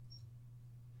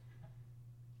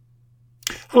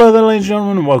Hello there, ladies and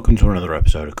gentlemen, and welcome to another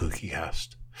episode of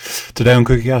CookieCast. Today on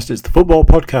CookieCast, it's the football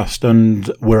podcast, and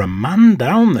we're a man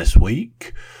down this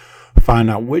week. Find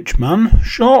out which man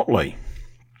shortly.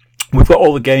 We've got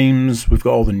all the games, we've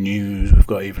got all the news, we've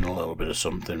got even a little bit of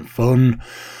something fun.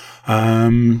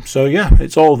 So yeah,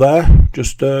 it's all there.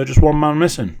 Just one man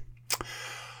missing.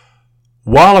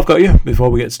 While I've got you, before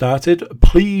we get started,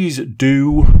 please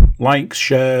do like,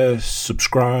 share,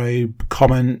 subscribe,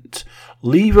 comment,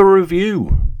 leave a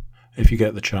review if you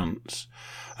get the chance.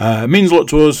 It means a lot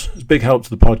to us. It's a big help to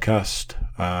the podcast.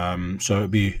 So it'd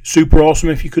be super awesome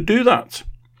if you could do that.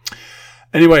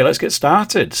 Anyway, let's get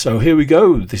started. So here we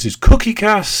go. This is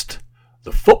CookieCast,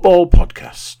 the football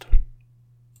podcast.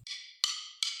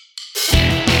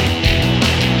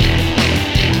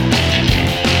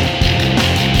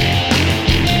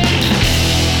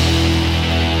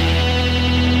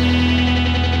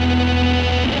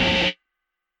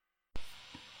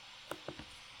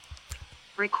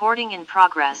 Recording in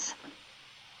progress.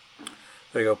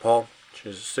 There you go, Paul.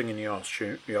 She's singing your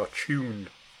tune.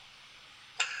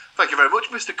 Thank you very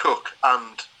much, Mr. Cook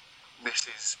and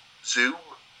Mrs. Zoom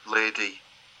lady.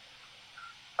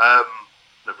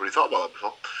 Never really thought about that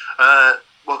before.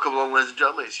 Welcome along, ladies and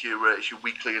gentlemen. It's your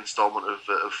weekly instalment of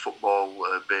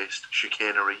football-based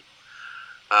chicanery.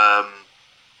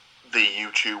 The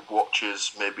YouTube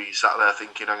watchers may be sat there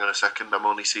thinking, hang on a second, I'm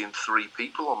only seeing 3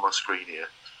 people on my screen here.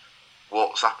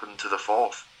 What's happened to the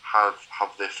 4th?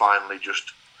 Have they finally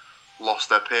just lost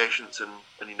their patience and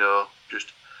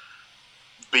just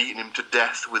beaten him to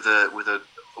death with an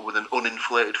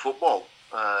uninflated football?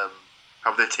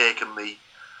 Have they taken the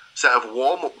set of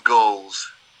warm-up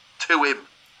goals to him?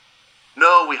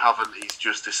 No, we haven't. He's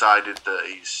just decided that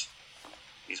he's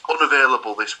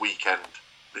unavailable this weekend.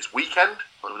 This weekend?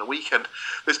 Not even a weekend.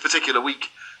 This particular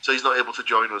week. So he's not able to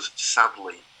join us,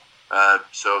 sadly.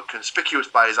 So conspicuous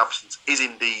by his absence is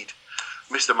indeed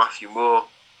Mr. Matthew Moore.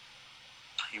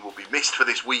 He will be missed for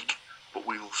this week, but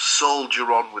we will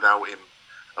soldier on without him,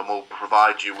 and we'll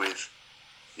provide you with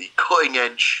the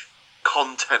cutting-edge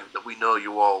content that we know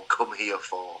you all come here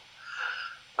for.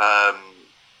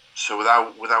 So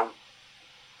without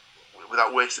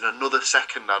wasting another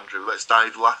second, Andrew, let's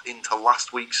dive into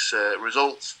last week's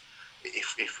results,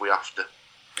 if we have to.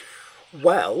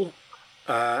 Well,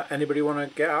 anybody want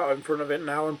to get out in front of it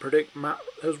now and predict Matt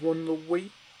has won the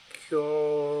week?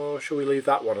 Or shall we leave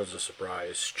that one as a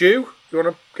surprise? Stu, you want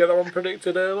to get that one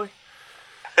predicted early?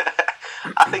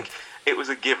 I think it was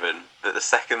a given that the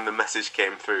second the message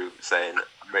came through saying,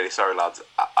 I'm really sorry lads,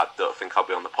 I don't think I'll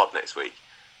be on the pod next week,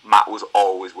 Matt was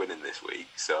always winning this week,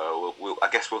 so I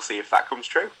guess we'll see if that comes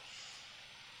true.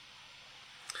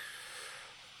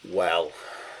 Well,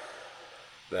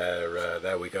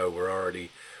 there we go.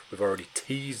 We've already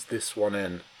teased this one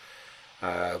in.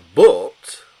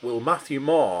 But will Matthew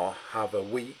Moore have a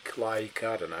week like,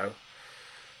 I don't know,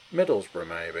 Middlesbrough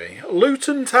maybe?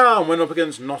 Luton Town went up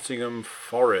against Nottingham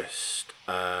Forest.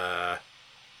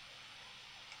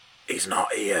 He's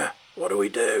not here. What do we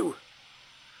do?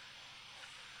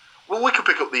 Well, we could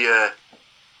pick up the,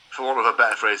 for want of a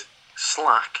better phrase,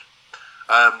 slack.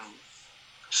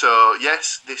 So,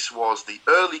 yes, this was the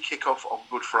early kickoff on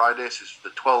Good Friday. This is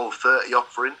the 12:30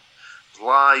 offering.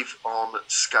 Live on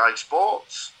Sky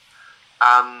Sports.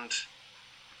 And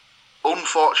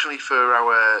unfortunately for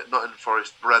our Nottingham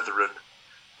Forest brethren,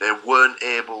 they weren't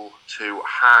able to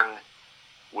hang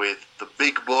with the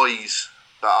big boys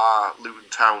that are Luton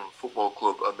Town Football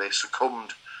Club, and they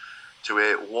succumbed to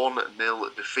a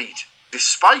 1-0 defeat,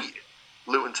 despite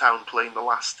Luton Town playing the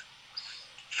last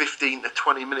 15 to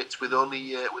 20 minutes with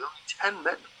only 10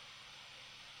 men.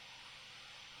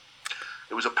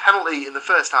 It was a penalty in the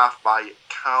first half by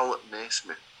Carl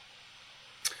Naismith.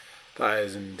 That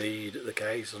is indeed the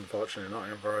case. Unfortunately,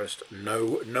 Nottingham Forest,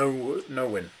 no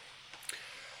win.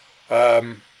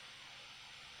 I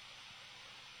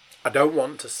don't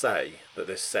want to say that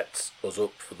this sets us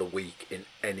up for the week in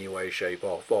any way, shape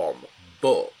or form,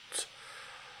 but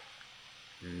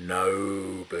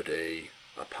nobody,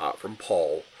 apart from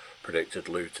Paul, predicted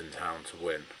Luton Town to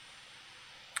win.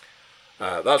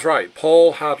 That's right,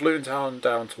 Paul had Luton Town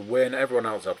down to win, everyone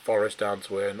else had Forest down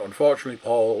to win. Unfortunately,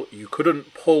 Paul, you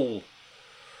couldn't pull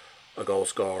a goal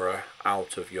scorer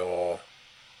out of your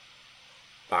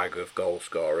bag of goal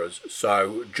scorers,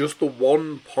 so just the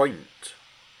 1 point.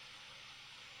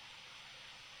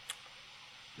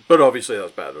 But obviously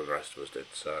that's better than the rest of us did.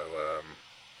 So,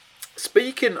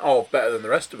 speaking of better than the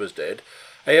rest of us did,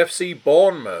 AFC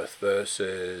Bournemouth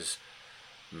versus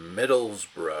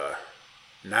Middlesbrough.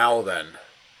 Now then,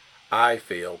 I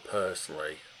feel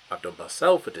personally I've done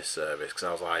myself a disservice because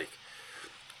I was like,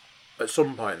 at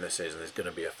some point in this season there's going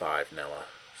to be a 5-0,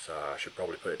 so I should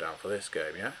probably put it down for this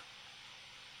game, yeah?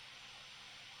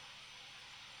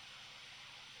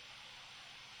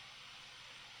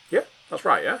 Yeah, that's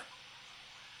right, yeah?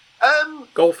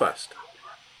 Goalfest.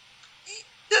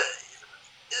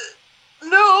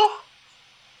 No,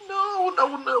 I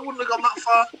wouldn't have gone that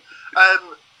far.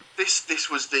 This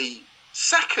was the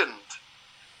second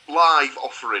live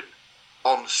offering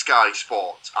on Sky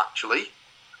Sports, actually,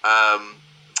 and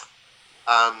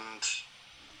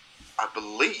I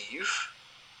believe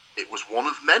it was one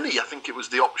of many. I think it was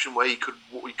the option where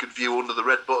we could view under the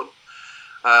red button,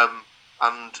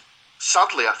 and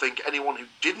sadly, I think anyone who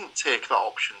didn't take that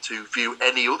option to view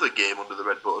any other game under the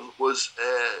red button was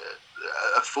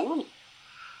a fool,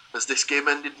 as this game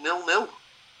ended 0-0.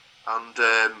 And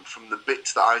from the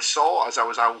bits that I saw as I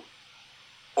was out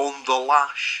on the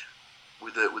lash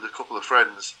with a couple of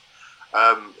friends,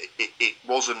 it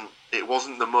wasn't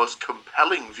the most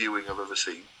compelling viewing I've ever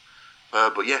seen.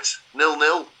 But yes,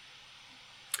 0-0.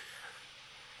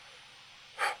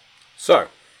 So,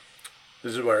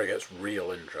 this is where it gets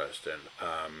real interesting.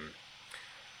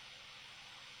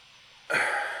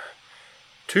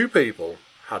 Two people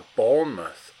had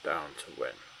Bournemouth down to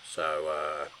win,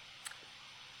 so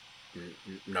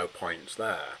no points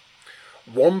there.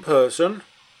 One person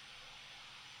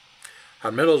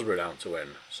had Middlesbrough down to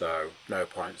win, so no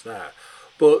points there.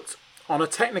 But on a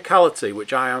technicality,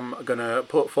 which I am going to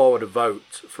put forward a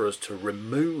vote for us to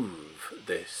remove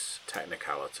this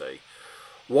technicality,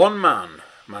 one man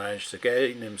managed to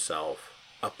gain himself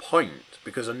a point,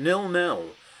 because a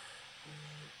 0-0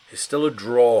 is still a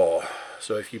draw.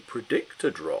 So if you predict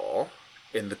a draw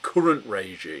in the current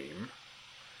regime,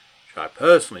 which I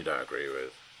personally don't agree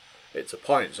with, it's a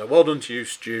point. So well done to you,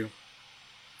 Stu,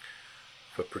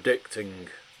 for predicting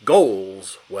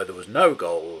goals where there was no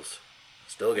goals,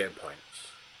 still getting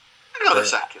points. Hang on a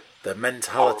second. The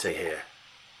mentality here.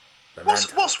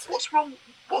 What's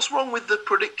wrong with the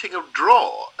predicting a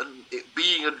draw and it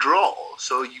being a draw,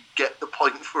 so you get the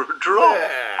point for a draw?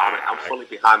 Yeah. I'm fully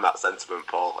behind that sentiment,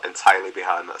 Paul. Entirely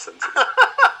behind that sentiment.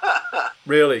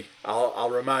 Really, I'll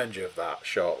remind you of that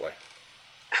shortly.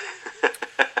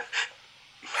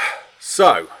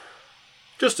 So,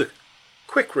 just a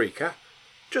quick recap,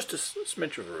 just a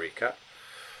smidge of a recap.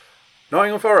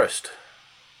 Nottingham Forest,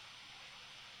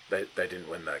 they didn't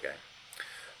win their game.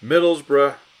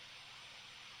 Middlesbrough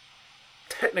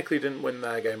technically didn't win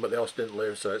their game, but they also didn't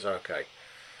lose, so it's okay.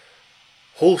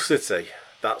 Hull City,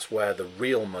 that's where the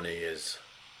real money is.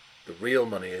 The real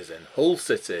money is in Hull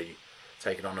City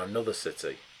taking on another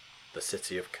city, the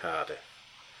city of Cardiff.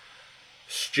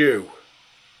 Stu,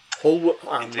 Hull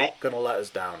are not going to let us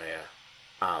down here,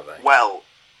 are they? Well,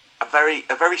 a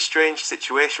very strange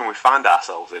situation we find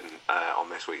ourselves in on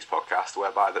this week's podcast,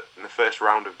 whereby in the first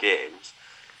round of games,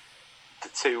 the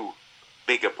two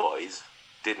bigger boys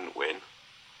didn't win,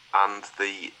 and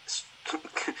the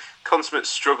consummate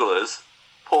strugglers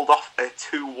pulled off a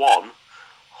 2-1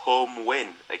 home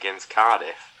win against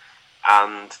Cardiff.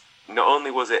 And not only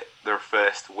was it their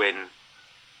first win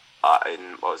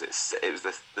it was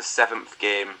the seventh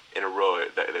game in a row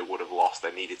that they would have lost.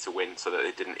 They needed to win so that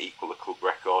they didn't equal the club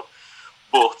record,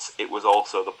 but it was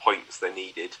also the points they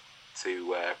needed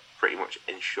to pretty much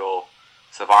ensure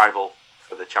survival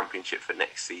for the Championship for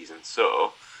next season.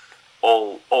 So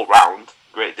all round,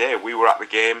 great day. We were at the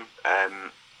game.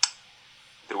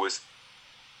 There was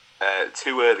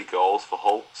 2 early goals for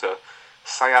Hull. So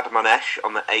Syed Manesh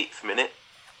on the 8th minute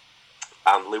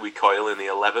and Louis Coyle in the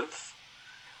 11th.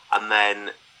 And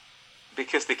then,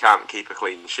 because they can't keep a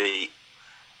clean sheet,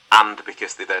 and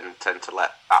because they then tend to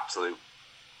let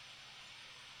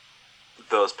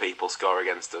those people score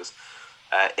against us,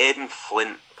 Aidan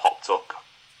Flint popped up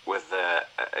with a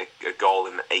goal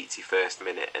in the 81st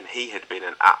minute, and he had been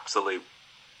an absolute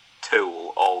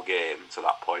tool all game to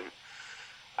that point.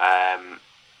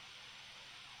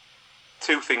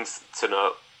 2 things to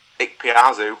note.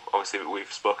 Ikpeazu, obviously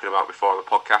we've spoken about before on the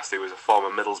podcast, who was a former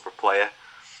Middlesbrough player.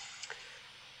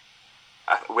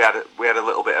 We had a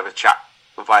little bit of a chat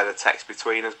via the text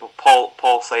between us, but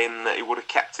Paul saying that he would have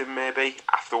kept him maybe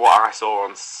after what I saw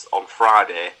on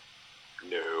Friday.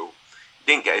 No, he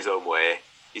didn't get his own way.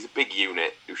 He's a big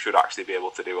unit who should actually be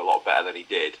able to do a lot better than he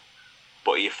did,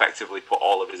 but he effectively put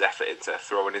all of his effort into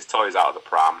throwing his toys out of the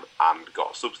pram and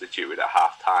got substituted at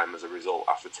half time as a result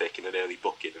after taking an early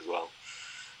booking as well.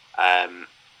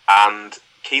 And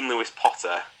Keane Lewis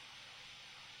Potter,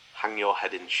 hang your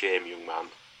head in shame, young man.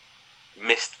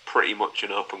 Missed pretty much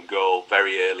an open goal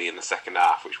very early in the second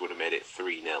half, which would have made it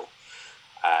 3-0.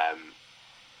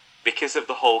 Because of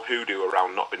the whole hoodoo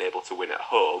around not being able to win at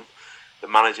home, the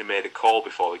manager made a call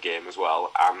before the game as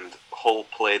well, and Hull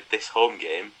played this home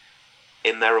game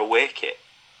in their away kit.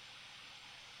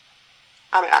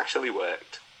 And it actually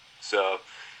worked. So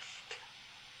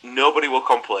nobody will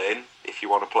complain if you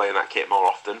want to play in that kit more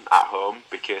often at home,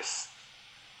 because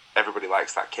everybody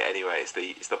likes that kit anyway. It's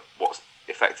the what's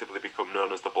effectively become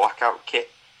known as the blackout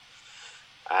kit.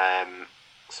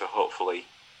 So hopefully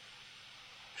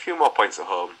a few more points at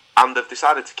home. And they've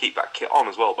decided to keep that kit on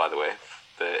as well, by the way.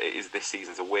 It is this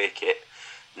season's away kit.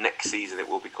 Next season it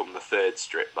will become the third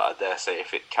strip, but I dare say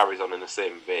if it carries on in the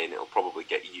same vein, it'll probably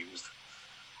get used.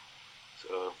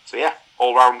 So yeah,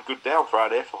 all round good day on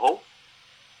Friday for Hull.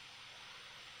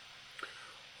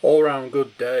 All round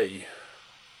good day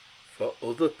for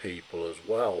other people as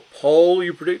well. Paul,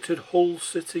 you predicted Hull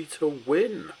City to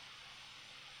win.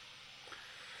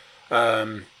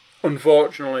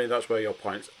 Unfortunately, that's where your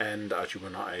points end, as you were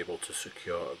not able to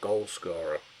secure a goal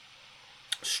scorer.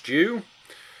 Stu,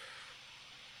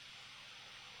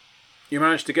 you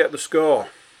managed to get the score.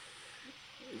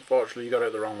 Unfortunately, you got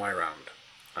it the wrong way round.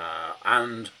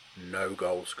 And no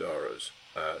goal scorers.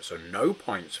 So no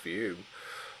points for you.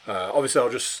 Obviously,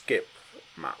 I'll just skip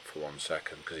Matt for 1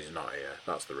 second because he's not here.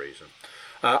 That's the reason.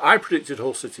 I predicted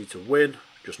Hull City to win,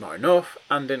 just not enough,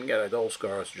 and didn't get a goal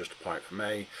scorer, so just a point for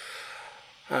me.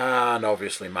 And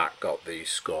obviously Matt got the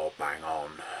score bang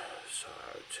on. So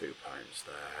 2 points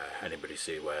there. Anybody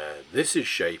see where this is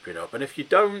shaping up? And if you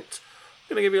don't, I'm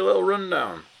going to give you a little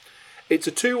rundown. It's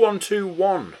a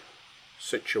 2-1-2-1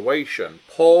 situation.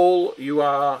 Paul, you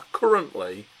are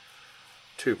currently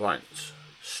 2 points.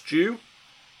 Stu,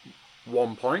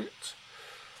 1 point.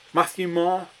 Matthew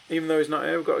Moore, even though he's not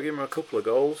here, we've got to give him a couple of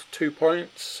goals. 2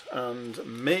 points. And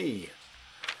me,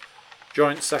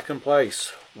 joint second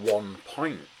place, 1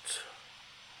 point.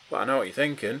 But I know what you're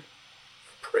thinking.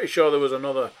 Pretty sure there was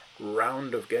another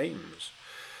round of games.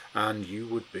 And you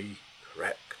would be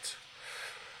correct.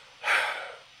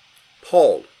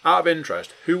 Paul, out of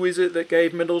interest, who is it that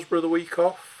gave Middlesbrough the week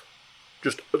off?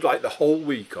 Just like the whole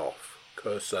week off.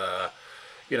 Because,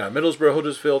 Middlesbrough,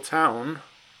 Huddersfield Town.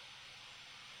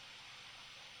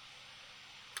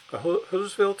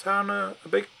 Huddersfield Town a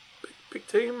big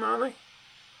team, aren't they?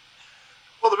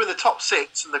 Well, they're in the top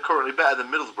 6 and they're currently better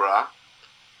than Middlesbrough.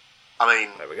 I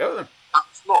mean, there we go then.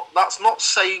 That's not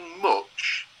saying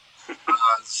much,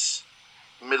 as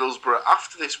Middlesbrough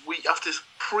after this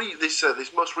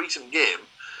most recent game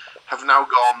have now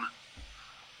gone.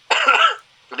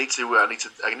 I need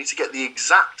to get the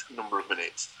exact number of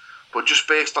minutes, but just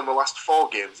based on the last 4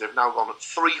 games, they've now gone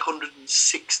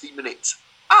 360 minutes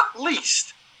at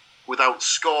least without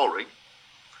scoring.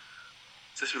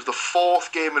 So this was the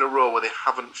 4th game in a row where they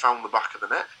haven't found the back of the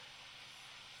net.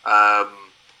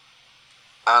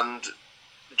 And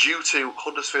due to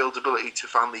Huddersfield's ability to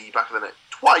find the back of the net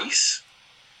twice,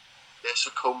 they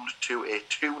succumbed to a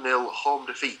 2-0 home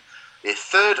defeat. Their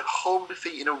 3rd home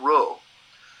defeat in a row,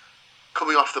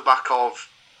 coming off the back of,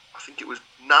 I think it was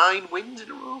 9 wins in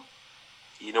a row.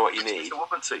 You know what you need? You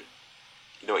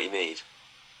know what you need?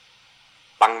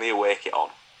 Bang the away kit on.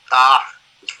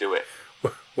 Let's do it.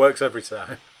 Works every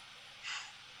time.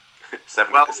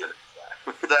 70%. Well,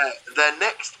 their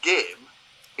next game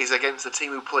is against the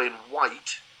team who play in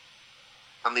white,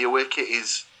 and the away kit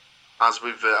is, as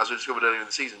we discovered earlier in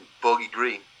the season, bogey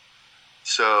green.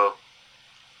 So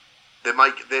they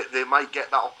might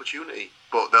get that opportunity,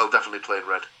 but they'll definitely play in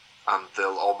red, and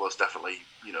they'll almost definitely,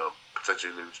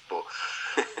 potentially lose. But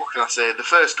what can I say? The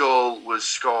first goal was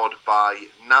scored by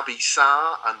Naby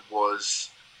Sarr and was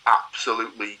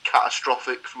absolutely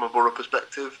catastrophic from a Borough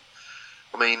perspective.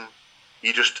 I mean,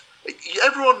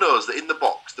 everyone knows that in the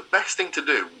box, the best thing to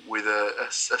do with a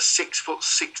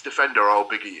 6'6" defender, how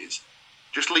big he is,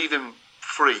 just leave him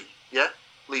free. Yeah,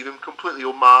 leave him completely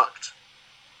unmarked.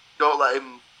 Don't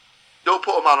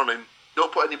put a man on him.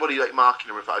 Don't put anybody marking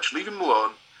him. In fact, just leave him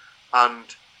alone,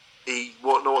 and he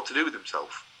won't know what to do with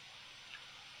himself.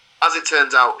 As it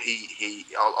turns out,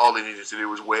 all he needed to do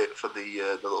was wait for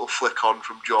the little flick on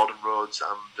from Jordan Rhodes,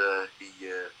 and he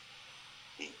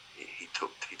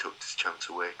took his chance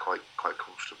away quite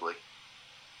comfortably.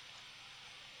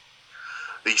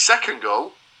 The second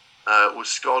goal was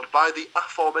scored by the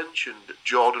aforementioned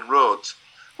Jordan Rhodes,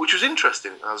 which was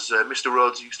interesting, as Mr.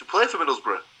 Rhodes used to play for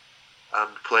Middlesbrough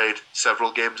and played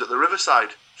several games at the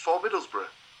Riverside for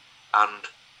Middlesbrough, and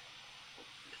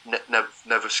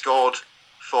never scored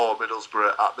for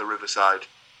Middlesbrough at the Riverside.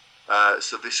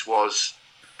 So this was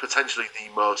potentially the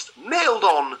most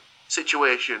nailed-on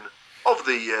situation of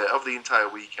the entire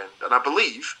weekend, and I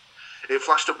believe it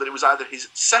flashed up that it was either his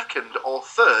 2nd or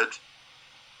 3rd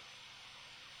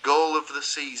goal of the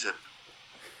season.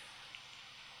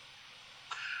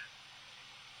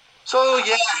 So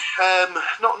yeah,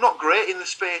 not great in the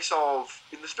space of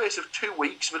 2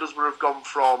 weeks. Middlesbrough have gone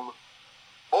from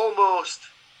almost,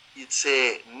 you'd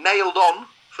say, nailed on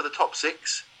for the top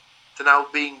 6 to now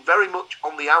being very much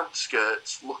on the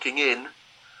outskirts, looking in,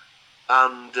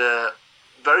 and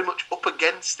very much up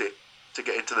against it to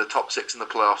get into the top 6 in the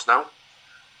playoffs now.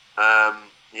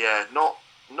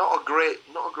 Not a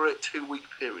great 2 week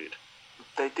period.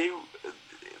 They do,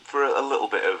 for a little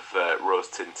bit of rose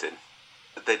tinting,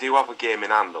 they do have a game in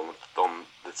hand on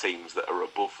the teams that are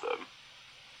above them,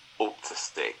 up to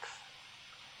 6th,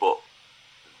 but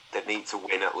they need to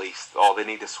win at least, or they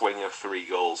need a swing of 3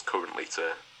 goals currently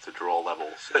to draw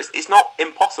levels. So it's not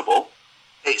impossible.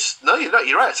 You're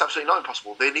right. It's absolutely not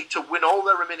impossible. They need to win all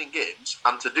their remaining games,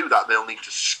 and to do that, they'll need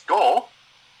to score,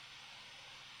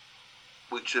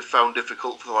 which they've found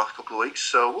difficult for the last couple of weeks.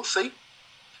 So we'll see.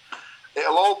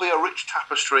 It'll all be a rich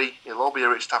tapestry.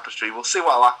 We'll see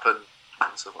what'll happen.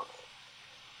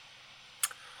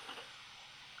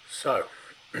 So,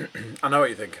 I know what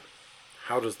you're thinking.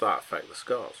 How does that affect the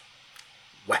scores?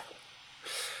 Well,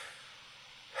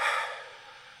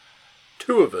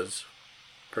 2 of us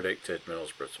predicted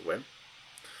Middlesbrough to win.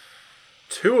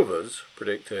 2 of us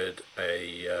predicted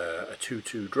a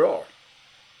 2-2 draw.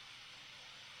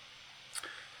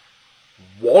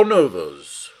 1 of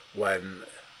us, when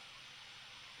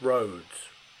Rhodes,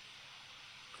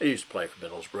 he used to play for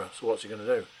Middlesbrough, so what's he going to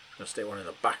do? He's going to stick one in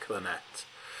the back of the net.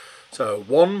 So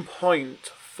 1 point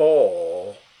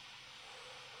for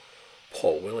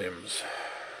Paul Williams.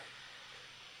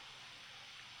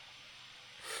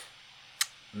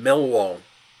 Millwall,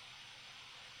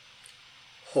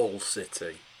 Hull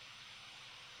City.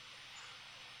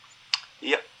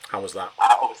 Yep. How was that?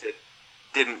 I obviously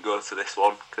didn't go to this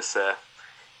one because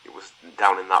it was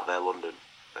down in that there London,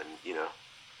 and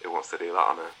who wants to do that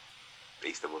on a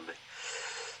Easter Monday?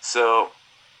 So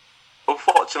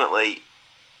unfortunately,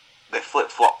 they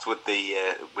flip-flopped with the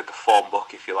form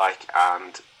book, if you like,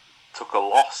 and took a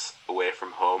loss away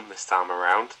from home this time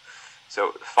around.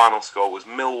 So the final score was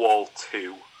Millwall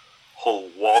 2, Hull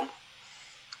 1.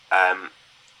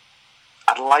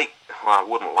 I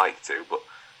wouldn't like to, but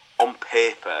on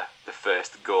paper, the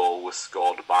first goal was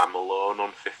scored by Malone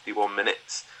on 51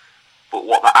 minutes. But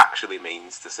what that actually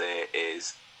means to say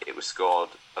is it was scored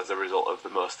as a result of the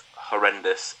most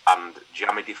horrendous and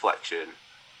jammy deflection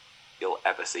you'll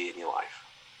ever see in your life.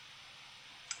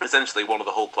 Essentially, one of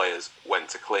the Hull players went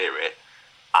to clear it,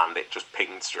 and it just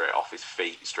pinged straight off his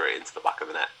feet, straight into the back of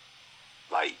the net.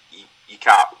 Like, you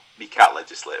can't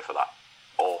legislate for that.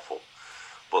 Awful.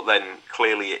 But then,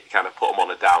 clearly, it kind of put him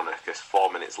on a downer, because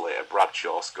 4 minutes later,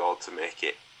 Bradshaw scored to make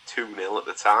it 2-0 at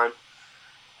the time.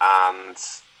 And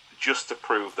just to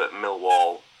prove that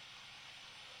Millwall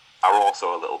are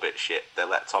also a little bit shit, they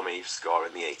let Tom Eaves score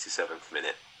in the 87th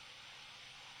minute.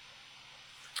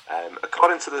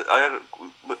 According to I had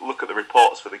a look at the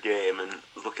reports for the game and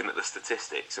looking at the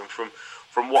statistics, and from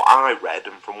what I read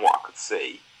and from what I could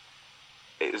see,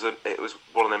 it was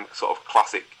one of them sort of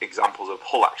classic examples of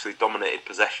Hull actually dominated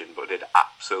possession, but did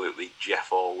absolutely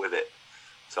jeff all with it.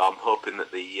 So I'm hoping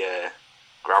that the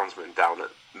groundsman down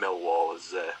at Millwall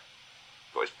has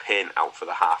got his paint out for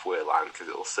the halfway line, because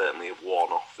it'll certainly have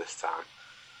worn off this time.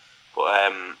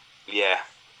 But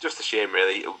just a shame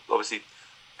really. Obviously,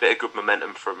 bit of good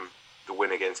momentum from the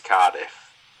win against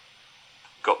Cardiff.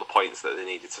 Got the points that they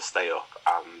needed to stay up,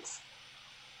 and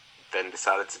then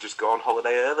decided to just go on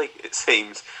holiday early. It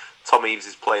seems Tom Eaves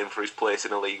is playing for his place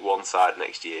in a League One side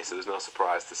next year, so there's no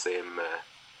surprise to see him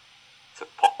to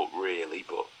pop up really.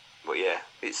 But yeah,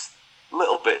 it's a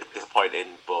little bit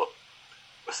disappointing, but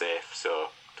we're safe, so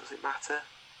does it matter?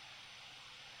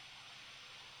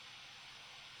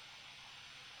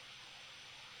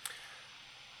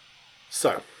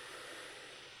 So,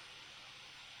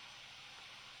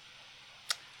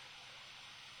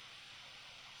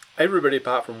 everybody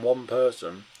apart from one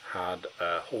person had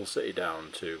Hull City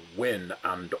down to win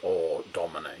and or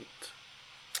dominate.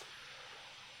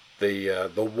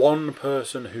 The one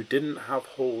person who didn't have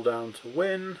Hull down to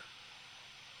win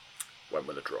went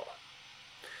with a draw.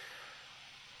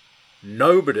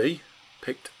 Nobody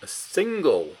picked a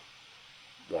single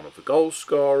one of the goal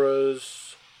scorers.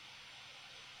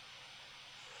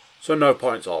 So no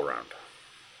points all round.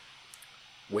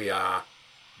 We are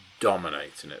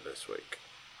dominating it this week.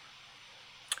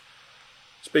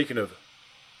 Speaking of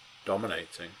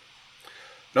dominating,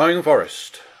 Nottingham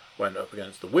Forest went up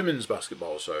against the Women's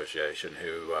Basketball Association,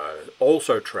 who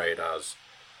also trade as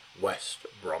West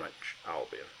Bromwich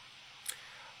Albion.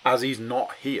 As he's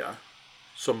not here,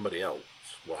 somebody else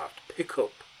will have to pick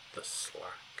up the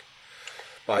slack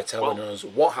by telling us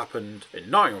what happened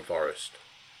in Nottingham Forest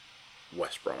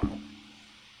West Brom out.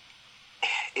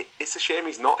 It's a shame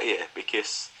he's not here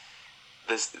because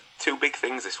there's two big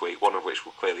things this week, one of which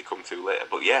we'll clearly come to later.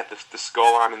 But yeah, the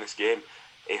scoreline in this game,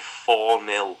 a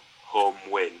 4-0 home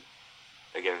win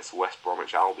against West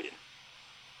Bromwich Albion.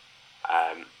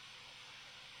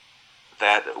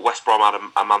 West Brom had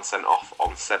a man sent off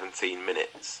on 17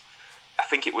 minutes. I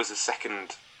think it was a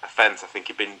second offence. I think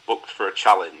he'd been booked for a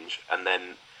challenge, and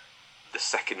then the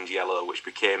second yellow, which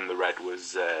became the red,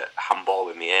 was handball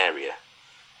in the area.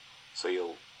 So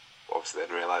you'll obviously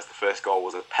then realise the first goal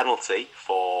was a penalty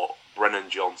for Brennan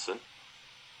Johnson.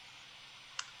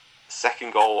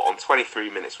 Second goal on 23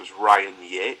 minutes was Ryan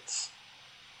Yates.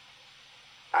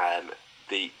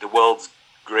 The world's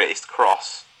greatest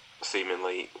cross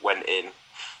seemingly went in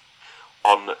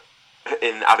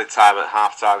added time at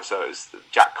half time, so it was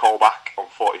Jack Colback on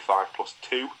 45 plus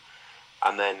 2,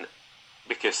 and then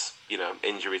because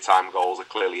injury time goals are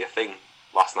clearly a thing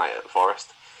last night at the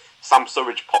Forest, Sam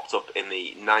Surridge popped up in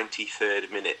the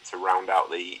 93rd minute to round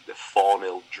out the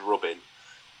 4-0 drubbing.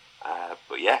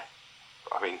 But yeah,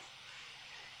 I mean,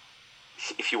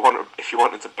 if you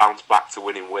wanted to bounce back to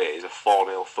winning ways, a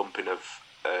 4-0 thumping of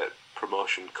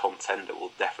promotion contender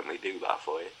will definitely do that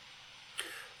for you.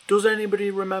 Does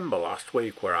anybody remember last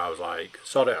week where I was like,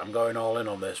 sorry, I'm going all in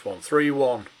on this one,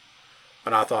 3-1,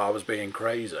 and I thought I was being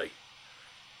crazy?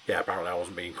 Yeah, apparently I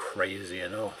wasn't being crazy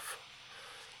enough.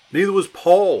 Neither was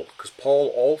Paul, because Paul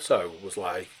also was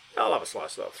like, I'll have a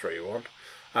slice of that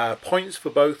 3-1. Points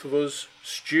for both of us.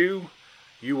 Stu,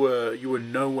 you were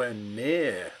nowhere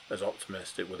near as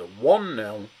optimistic with a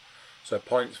 1-0, so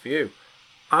points for you.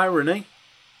 Irony,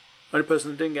 only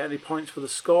person that didn't get any points for the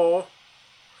score,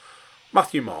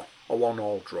 Matthew Moore, a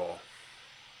 1-1 draw.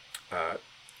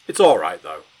 It's alright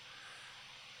though,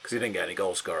 because he didn't get any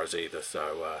goal scorers either,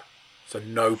 so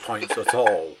no points at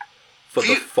all for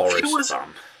the Forest fan.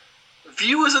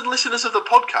 Viewers and listeners of the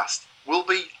podcast will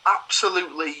be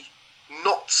absolutely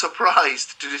not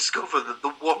surprised to discover that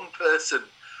the one person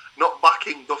not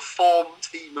backing the form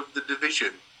team of the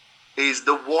division is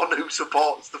the one who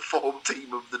supports the form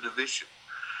team of the division.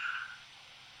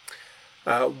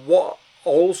 What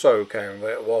also came of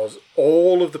it was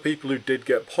all of the people who did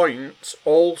get points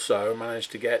also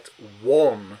managed to get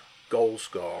one goal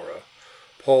scorer.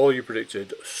 Paul, you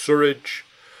predicted Surridge.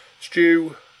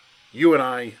 Stu, you and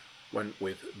I went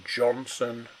with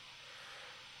Johnson.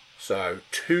 So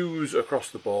 2s across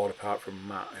the board apart from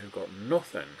Matt, who got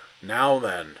nothing. Now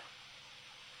then,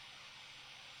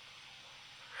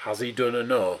 has he done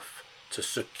enough to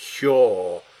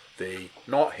secure the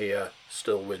not here,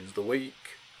 still wins the week?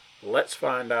 Let's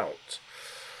find out.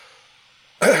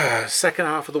 Second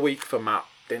half of the week for Matt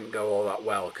didn't go all that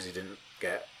well because he didn't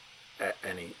get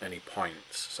any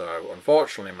points. So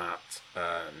unfortunately, Matt,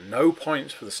 no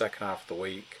points for the second half of the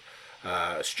week.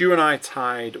 Stu and I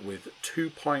tied with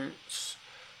 2 points.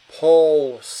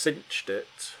 Paul cinched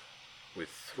it with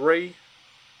 3.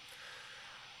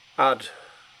 Add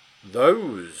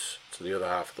those to the other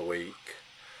half of the week.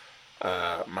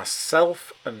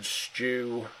 Myself and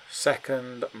Stu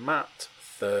second, Matt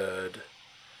third,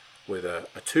 with a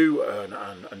 2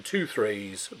 and 2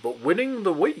 3s, but winning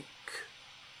the week,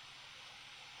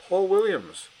 Paul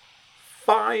Williams,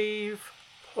 5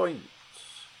 points.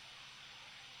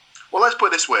 Well, let's put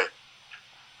it this way.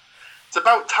 It's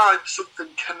about time something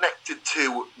connected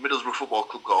to Middlesbrough Football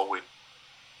Club got a win.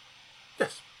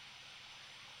 Yes.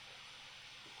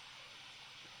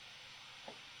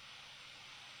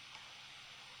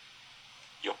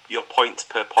 Your points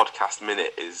per podcast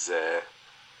minute is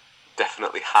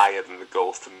definitely higher than the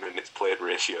goals to minutes played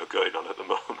ratio going on at the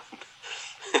moment.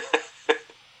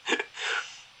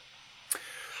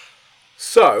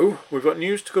 So, we've got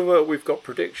news to cover, we've got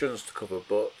predictions to cover,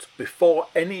 but before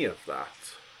any of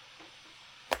that,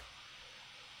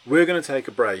 we're going to take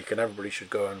a break and everybody should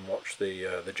go and watch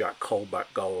the Jack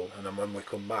Colback goal, and then when we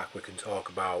come back we can talk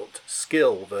about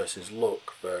skill versus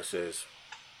luck versus...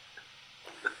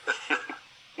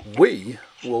 We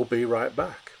will be right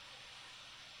back.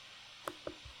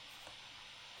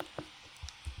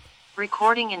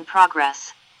 Recording in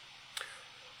progress.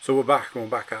 So we're back and we're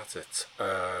back at it.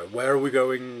 Where are we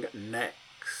going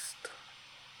next?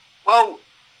 Well,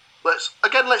 let's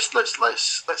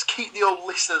keep the old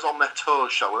listeners on their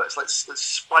toes, shall we? Let's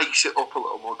spice it up a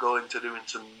little. We're going to doing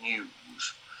some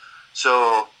news.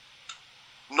 So,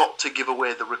 not to give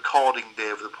away the recording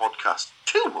day of the podcast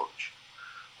too much,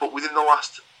 but within the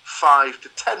last 5 to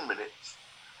 10 minutes,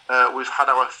 we've had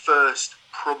our first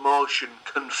promotion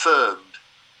confirmed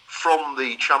from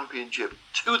the Championship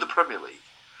to the Premier League.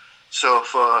 So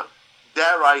for,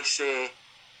 dare I say,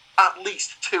 at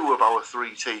least 2 of our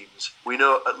 3 teams. We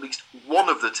know at least one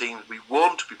of the teams we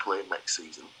won't be playing next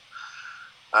season,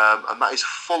 and that is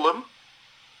Fulham.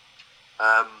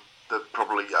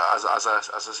 Probably, as I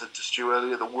said to Stu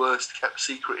earlier, the worst kept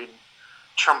secret in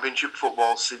Championship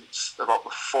football since about the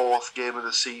 4th game of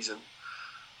the season.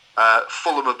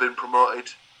 Fulham have been promoted,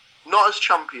 not as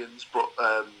champions, but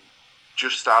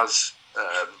just as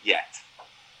yet.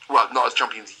 Well, not as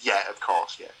champions yet, of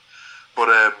course, yet,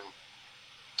 but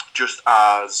just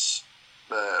as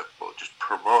just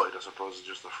promoted, I suppose is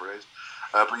just the phrase.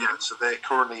 But yeah, so they're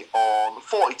currently on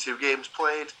 42 games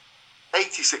played,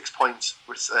 86 points,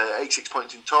 86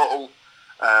 points in total,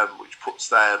 which puts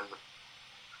them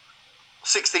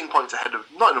 16 points ahead of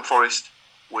Nottingham Forest,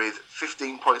 with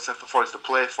 15 points left for Forest to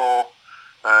play for.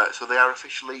 So they are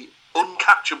officially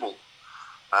uncatchable.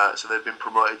 So they've been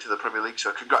promoted to the Premier League.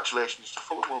 So congratulations to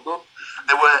Fulham, well done.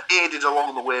 They were aided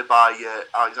along the way by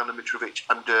Alexander Mitrovic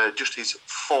and just his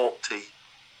 40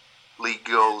 league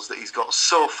goals that he's got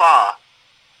so far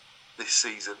this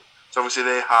season. So obviously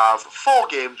they have 4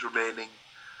 games remaining,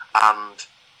 and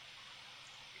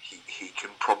he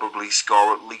can probably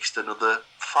score at least another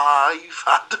 5.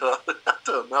 I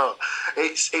don't know.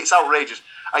 It's outrageous.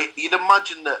 You'd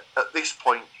imagine that at this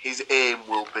point his aim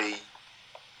will be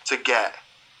to get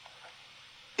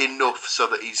enough so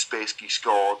that he's basically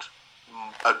scored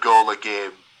a goal a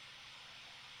game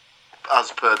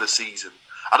as per the season.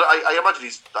 I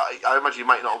imagine he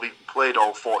might not have even played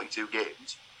all 42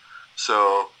 games,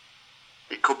 so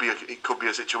it could be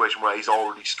a situation where he's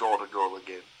already scored a goal a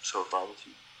game so far.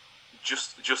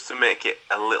 Just to make it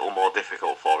a little more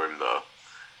difficult for him, though,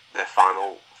 their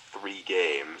final 3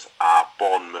 games are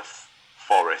Bournemouth,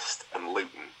 Forest and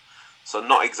Luton. So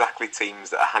not exactly teams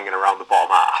that are hanging around the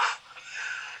bottom half.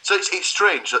 So it's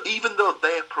strange that even though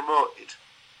they're promoted,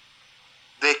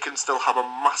 they can still have a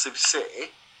massive say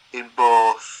in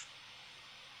both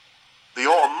the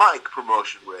automatic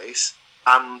promotion race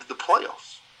and the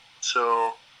playoffs.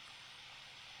 So,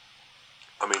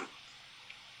 I mean,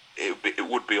 it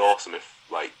would be awesome if,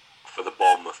 like, for the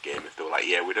Bournemouth game, if they were like,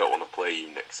 yeah, we don't want to play you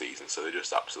next season, so they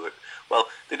just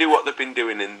they do what they've been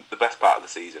doing in the best part of the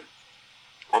season.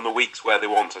 On the weeks where they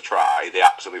want to try, they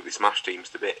absolutely smash teams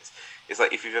to bits. It's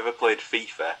like if you've ever played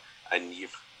FIFA and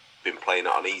you've been playing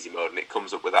it on easy mode and it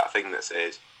comes up with that thing that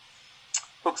says,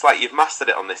 looks like you've mastered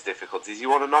it on this difficulty, you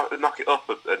want to knock it up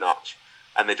a notch,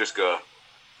 and they just go,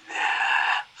 nah,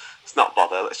 let's not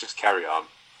bother, let's just carry on.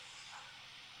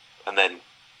 And then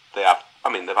they've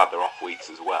had their off weeks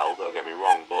as well, don't get me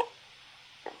wrong, but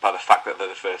by the fact that they're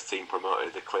the first team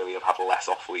promoted, they clearly have had less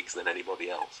off weeks than anybody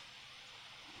else.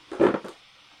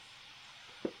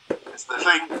 It's the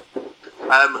thing.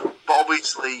 But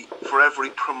obviously, for every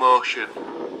promotion,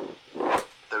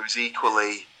 there is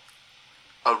equally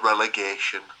a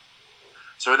relegation.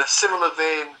 So in a similar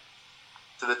vein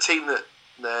to the team that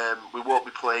we won't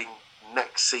be playing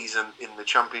next season in the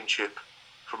Championship,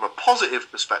 from a positive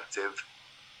perspective,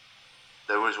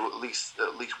 there was at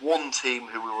least one team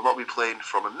who we will not be playing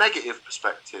from a negative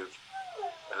perspective.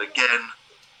 And again,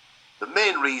 the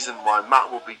main reason why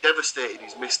Matt will be devastated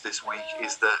he's missed this week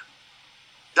is that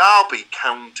Derby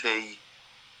County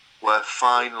were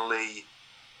finally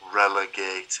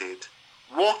relegated.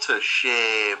 What a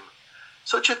shame.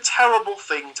 Such a terrible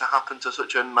thing to happen to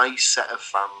such a nice set of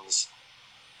fans.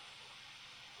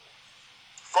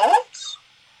 Thoughts?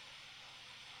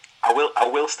 I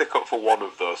will stick up for one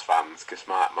of those fans, because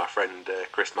my friend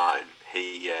Chris Martin,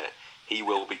 he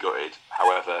will be gutted.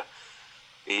 However,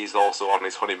 he's also on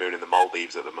his honeymoon in the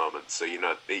Maldives at the moment, so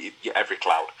every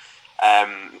cloud.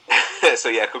 So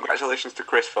yeah, congratulations to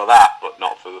Chris for that, but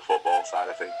not for the football side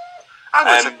of things.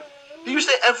 Do you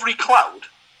say every cloud?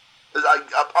 There's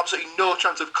absolutely no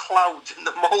chance of clouds in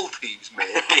the Maldives,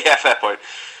 mate. Yeah, fair point.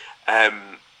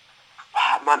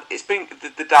 Man, it's been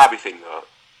the Derby thing though.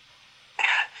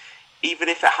 Even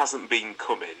if it hasn't been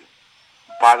coming,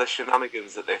 by the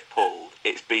shenanigans that they've pulled,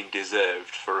 it's been deserved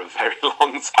for a very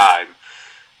long time.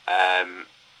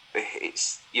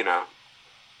 It's,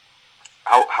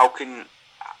 how can,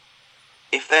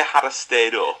 if they had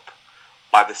stayed up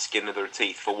by the skin of their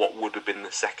teeth for what would have been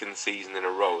the second season in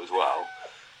a row as well,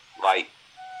 like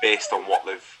based on what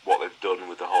they've done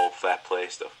with the whole fair play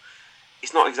stuff,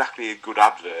 it's not exactly a good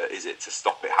advert, is it, to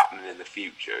stop it happening in the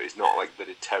future? It's not like the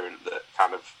deterrent that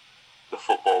kind of the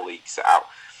Football League set out.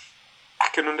 I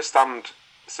can understand,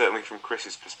 certainly from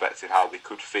Chris's perspective, how they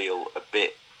could feel a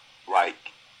bit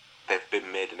like they've been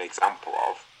made an example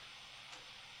of.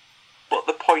 But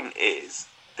the point is,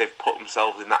 they've put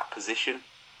themselves in that position.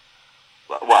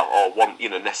 Well, or one,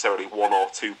 necessarily one or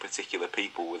two particular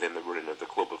people within the running of the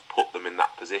club have put them in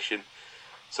that position.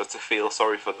 So to feel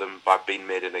sorry for them by being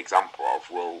made an example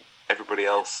of, well, everybody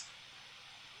else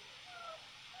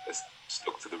has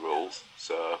stuck to the rules,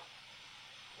 so...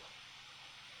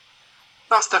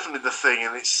 That's definitely the thing,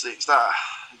 and it's that,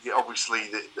 obviously,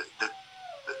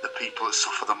 the people that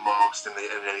suffer the most in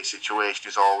any situation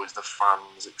is always the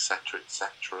fans, etc.,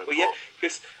 etc. Well, yeah,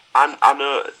 because I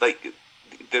know, like,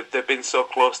 they've been so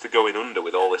close to going under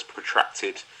with all this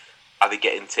protracted, are they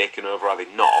getting taken over, are they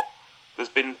not? There's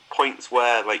been points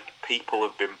where, like, people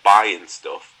have been buying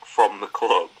stuff from the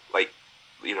club, like,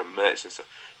 you know, merch and stuff,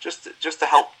 just to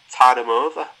help tide them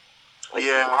over. Like,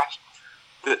 yeah.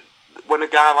 When a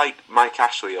guy like Mike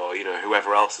Ashley or, you know,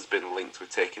 whoever else has been linked with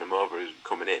taking him over is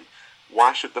coming in,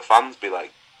 why should the fans be,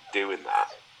 like, doing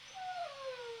that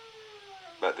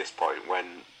at this point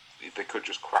when they could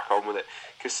just crack on with it?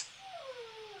 Because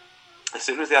as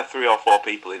soon as they had 3 or 4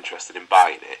 people interested in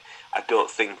buying it, I don't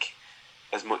think,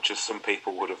 as much as some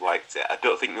people would have liked it, I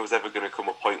don't think there was ever going to come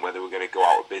a point where they were going to go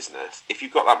out of business. If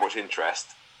you've got that much interest,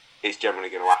 it's generally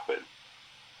going to happen.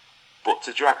 But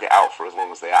to drag it out for as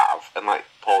long as they have, and like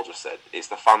Paul just said, it's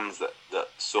the fans that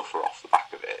suffer off the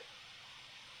back of it.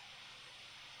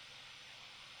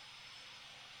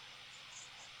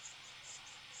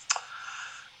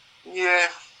 Yeah.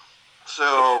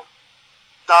 So,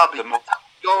 Derby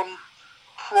gone,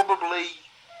 probably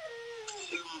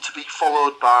soon to be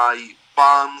followed by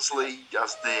Barnsley,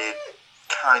 as they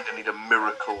kind of need a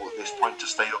miracle at this point to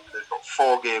stay up. They've got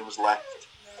 4 games left.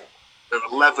 They're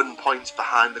 11 points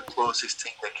behind the closest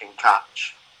team they can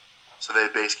catch. So they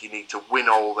basically need to win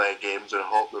all their games and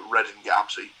hope that Reading get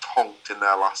absolutely tonked in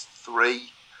their last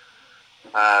 3.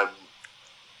 I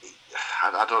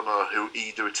don't know who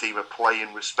either team are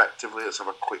playing respectively. Let's have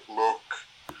a quick look.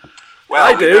 Well,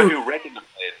 I do. Know who Reading are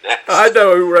playing next. I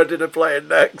know who Reading are playing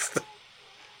next.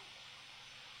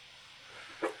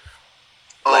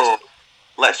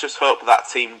 Let's just hope that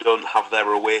team don't have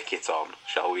their away kit on,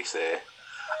 shall we say?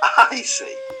 I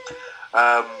see.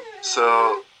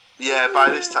 So yeah, by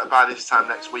this time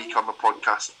next week on the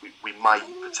podcast, we might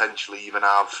potentially even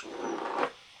have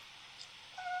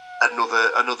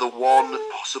another one,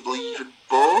 possibly even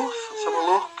both. Let's have a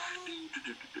look.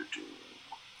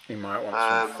 You might want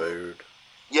some food.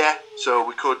 Yeah, so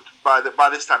we could by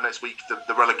this time next week,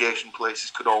 the relegation places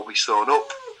could all be sewn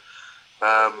up.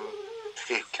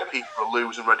 If people are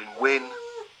losing, Reading win.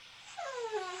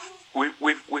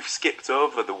 We've skipped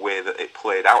over the way that it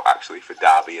played out actually for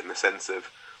Derby, in the sense of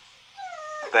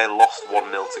they lost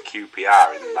 1-0 to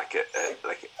QPR in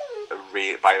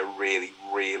by a really,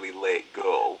 really late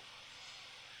goal.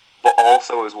 But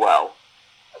also as well,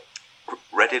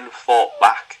 Reading fought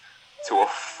back to a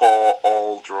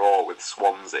 4-4 draw with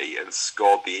Swansea and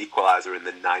scored the equaliser in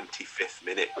the 95th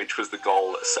minute, which was the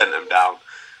goal that sent them down.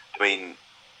 I mean,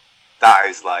 that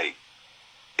is like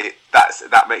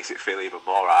that makes it feel even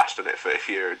more harsh, doesn't it, if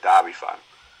you're a Derby fan?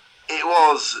 It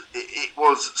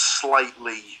was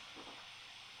slightly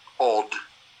odd,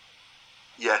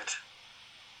 yet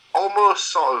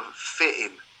almost sort of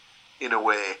fitting in a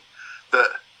way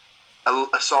that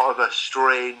a sort of a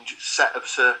strange set of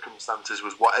circumstances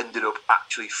was what ended up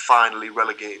actually finally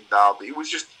relegating Derby. It was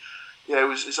just,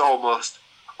 it's almost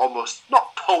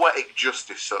not poetic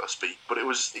justice, so to speak, but it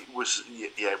was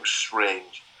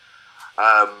strange.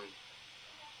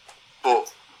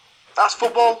 But that's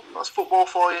football. That's football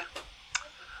for you.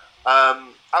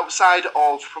 Outside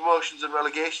of promotions and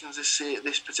relegations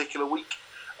this particular week,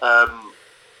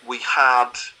 we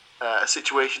had a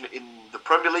situation in the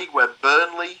Premier League where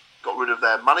Burnley got rid of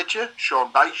their manager,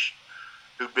 Sean Dyche,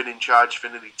 who'd been in charge for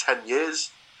nearly 10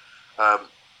 years.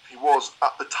 He was,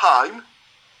 at the time,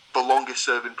 the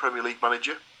longest-serving Premier League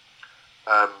manager.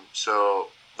 So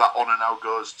that honour now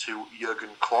goes to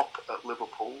Jurgen Klopp at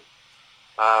Liverpool.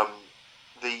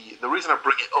 The reason I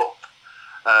bring it up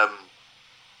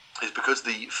is because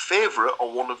the favourite,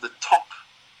 or one of the top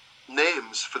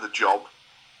names for the job,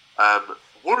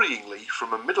 worryingly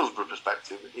from a Middlesbrough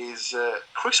perspective, is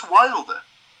Chris Wilder.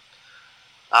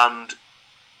 And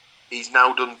he's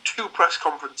now done 2 press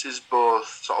conferences,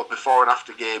 both sort of before and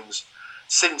after games,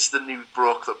 since the news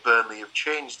broke that Burnley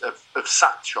have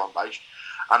sacked Sean Dyche,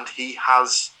 and he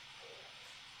has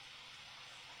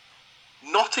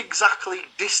not exactly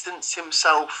distanced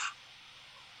himself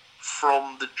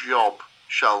from the job,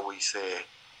 shall we say.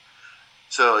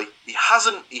 So he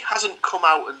hasn't come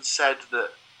out and said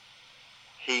that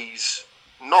he's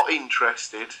not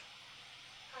interested,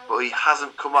 but he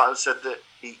hasn't come out and said that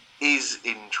he is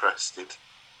interested.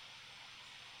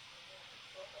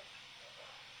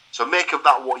 So make of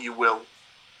that what you will.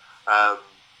 I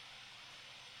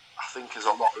think there's a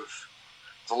lot of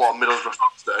Middlesbrough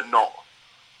fans that are not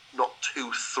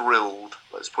too thrilled,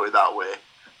 let's put it that way,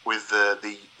 with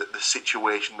the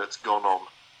situation that's gone on.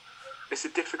 It's a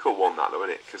difficult one, that, though,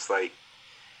 isn't it? Because, like,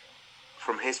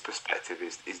 from his perspective,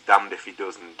 he's damned if he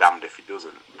does and damned if he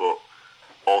doesn't. But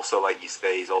also, like you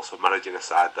say, he's also managing a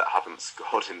side that haven't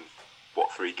scored in,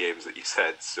 3 games that you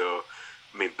said. So,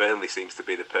 I mean, Burnley seems to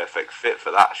be the perfect fit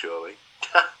for that, surely.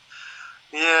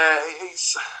 Yeah,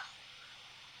 it's...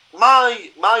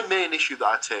 My main issue that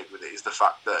I take with it is the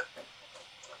fact that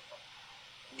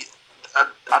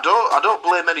I don't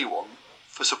blame anyone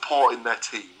for supporting their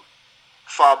team.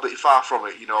 Far from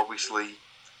it, obviously,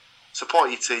 support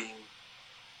your team,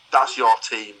 that's your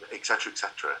team, etc.,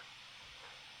 etc.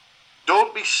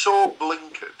 Don't be so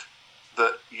blinkered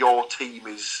that your team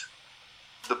is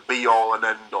the be-all and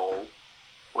end-all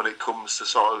when it comes to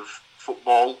sort of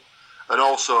football. And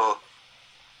also,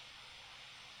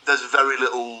 there's very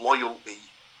little loyalty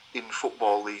in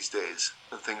football these days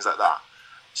and things like that.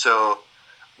 So,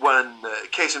 when,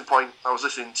 case in point, I was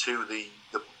listening to the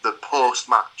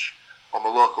post-match on the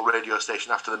local radio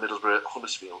station after the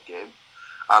Middlesbrough-Huddersfield game,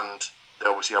 and they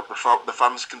obviously have the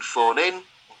fans can phone in and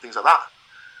things like that.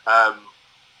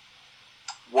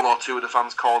 One or two of the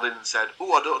fans called in and said,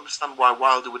 "Oh, I don't understand why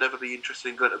Wilder would ever be interested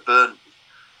in going to Burnley.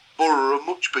 Borough are a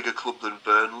much bigger club than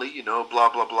Burnley, blah,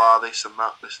 blah, blah, this and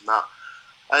that.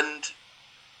 And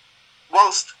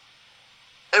whilst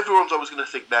everyone's always going to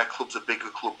think their club's a bigger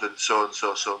club than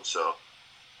so-and-so, so-and-so,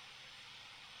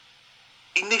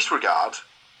 in this regard,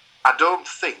 I don't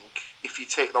think, if you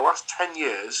take the last 10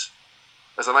 years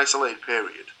as an isolated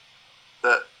period,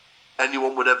 that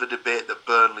anyone would ever debate that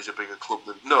Burnley's a bigger club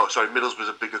than... No, sorry, Middlesbrough's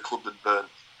a bigger club than Burnley.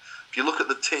 If you look at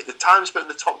the time spent in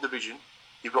the top division,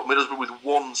 you've got Middlesbrough with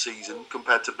 1 season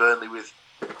compared to Burnley with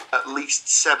at least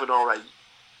 7 or 8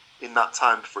 in that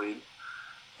time frame.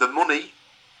 The money,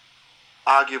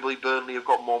 arguably Burnley have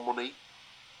got more money.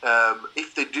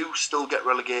 If they do still get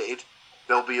relegated,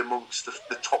 they'll be amongst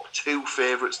the top 2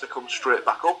 favourites to come straight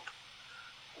back up.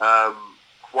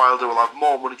 Wilder will have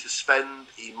more money to spend.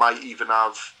 He might even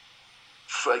have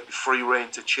free reign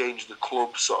to change the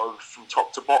club sort of from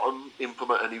top to bottom,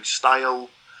 implement a new style,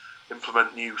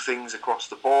 implement new things across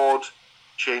the board,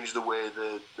 change the way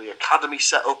the academy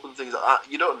set up and things like that.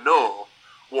 You don't know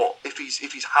what if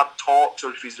he's had talks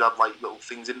or if he's had like little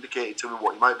things indicated to him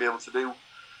what he might be able to do.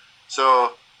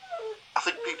 So I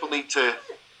think people need to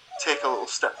take a little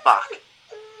step back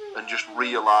and just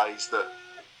realise that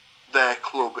their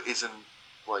club isn't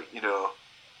like,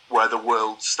 where the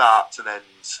world starts and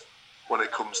ends when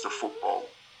it comes to football.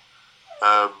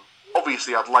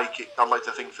 Obviously, I'd like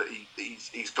to think that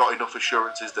he's got enough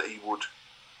assurances that he would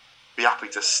be happy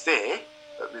to stay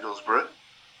at Middlesbrough,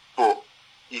 but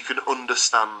you can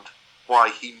understand why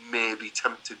he may be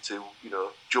tempted to,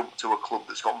 jump to a club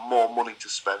that's got more money to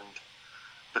spend,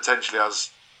 potentially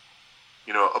has,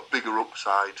 a bigger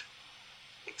upside,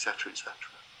 etc., etc.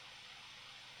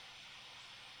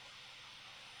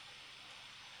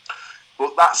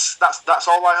 But that's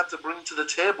all I had to bring to the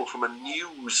table from a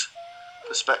news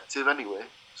perspective, anyway.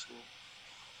 So.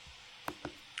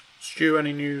 Stu,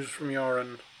 any news from your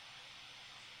end?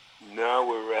 No,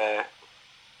 we're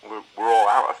all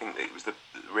out. I think it was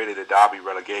really the Derby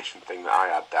relegation thing that I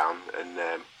had down, and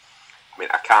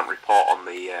I can't report on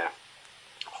the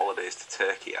holidays to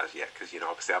Turkey as yet because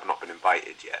obviously I've not been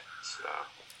invited yet. So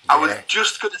I was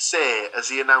just going to say, has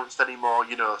he announced any more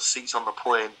seats on the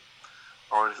plane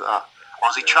or anything like that? Or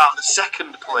has he chartered a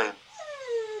second plane?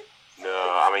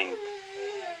 No,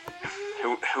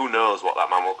 who knows what that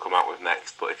man will come out with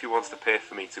next? But if he wants to pay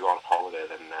for me to go on holiday,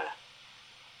 then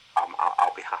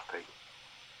I'll be happy.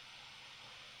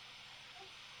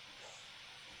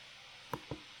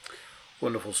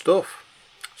 Wonderful stuff.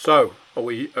 So, are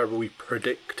we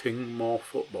predicting more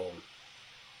football?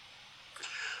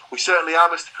 We certainly are,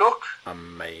 Mr. Cook.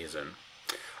 Amazing.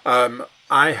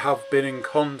 I have been in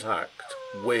contact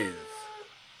with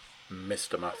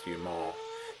Mr. Matthew Moore.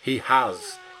 He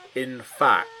has, in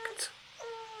fact,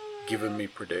 given me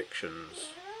predictions.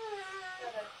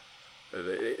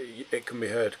 It can be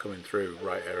heard coming through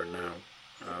right here and now.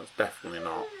 It's definitely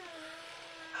not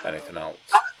anything else.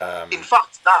 In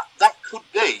fact, that could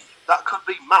be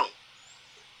Matt.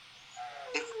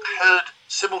 If heard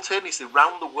simultaneously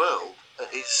round the world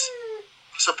at his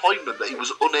disappointment that he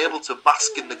was unable to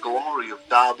bask in the glory of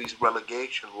Derby's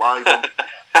relegation live on...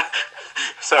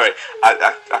 Sorry,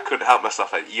 I couldn't help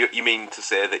myself. You mean to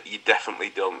say that you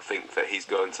definitely don't think that he's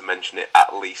going to mention it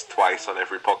at least twice on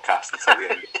every podcast until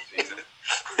the end of the season?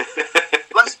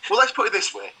 Let's put it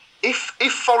this way: if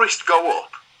Forest go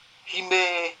up, he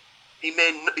may he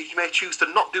may choose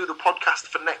to not do the podcast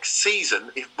for next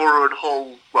season if Borough and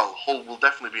Hull will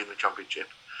definitely be in the Championship,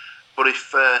 but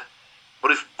if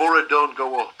Borough don't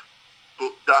go up,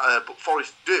 but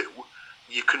Forest do,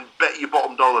 you can bet your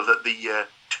bottom dollar that the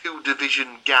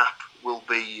 2-division gap will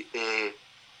be a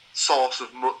source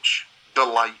of much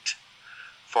delight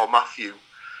for Matthew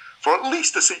for at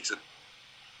least a season.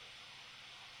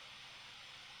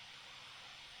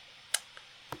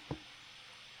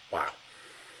 Wow.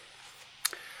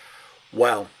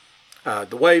 Well,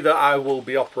 the way that I will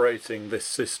be operating this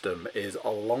system is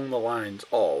along the lines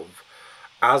of,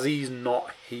 as he's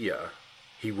not here,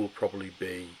 he will probably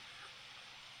be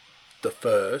the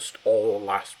first or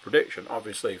last prediction.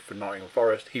 Obviously, for Nottingham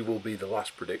Forest, he will be the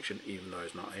last prediction, even though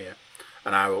he's not here.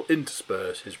 And I will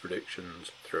intersperse his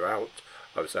predictions throughout.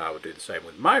 Obviously, I will do the same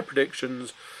with my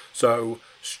predictions. So,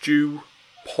 Stu,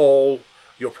 Paul,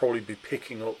 you'll probably be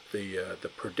picking up the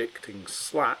predicting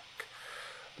slack,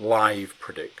 live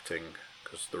predicting,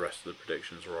 because the rest of the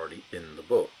predictions are already in the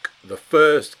book. The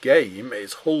first game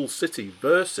is Hull City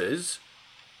versus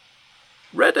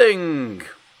Reading.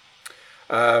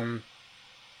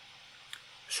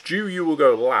 Stu, you will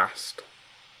go last.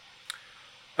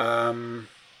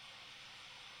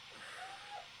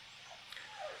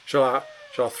 Shall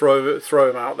I throw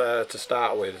him out there to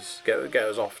start with? Get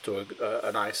us off to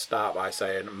a nice start by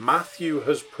saying Matthew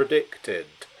has predicted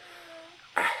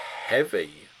a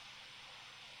heavy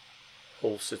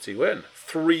Hull City win,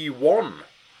 3-1.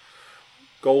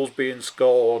 Goals being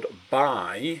scored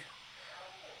by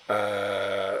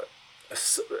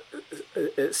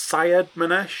Syed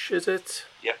Manesh, is it?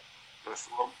 Yep, that's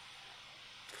the one.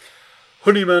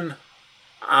 Honeyman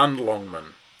and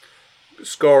Longman.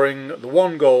 Scoring the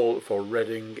one goal for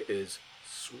Reading is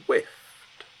Swift.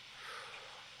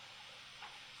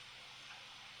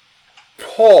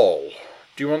 Paul,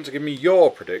 do you want to give me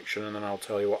your prediction and then I'll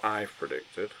tell you what I've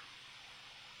predicted?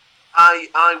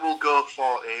 I will go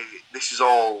for this is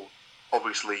all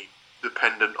obviously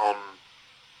dependent on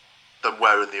them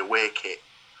wearing the away kit,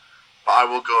 but I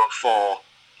will go for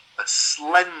a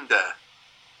slender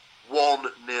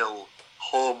 1-0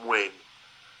 home win,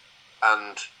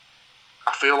 and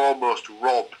I feel almost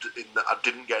robbed in that I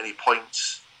didn't get any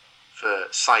points for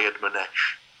Syed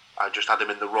Manesh. I just had him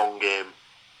in the wrong game,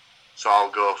 so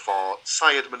I'll go for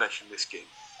Syed Manesh in this game.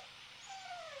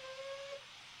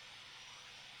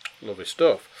 Lovely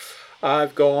stuff.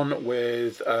 I've gone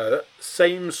with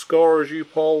same score as you,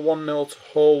 Paul. 1-0 to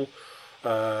Hull.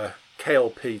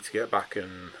 KLP to get back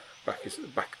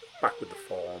with the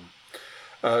form.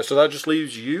 So that just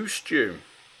leaves you, Stu.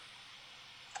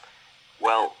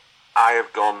 Well, I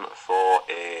have gone for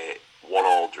a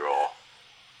 1-1 draw.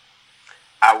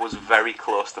 I was very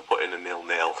close to putting a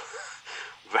 0-0.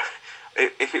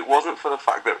 If it wasn't for the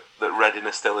fact that Reading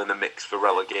are still in the mix for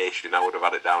relegation, I would have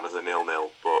had it down as a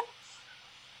 0-0. But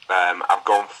I've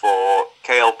gone for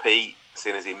KLP,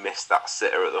 seeing as he missed that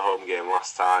sitter at the home game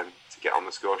last time to get on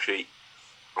the score sheet.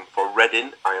 And for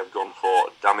Reading, I have gone for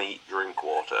Danny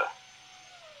Drinkwater.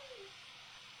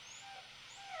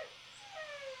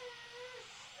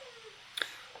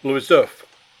 Lovely stuff.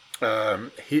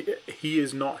 He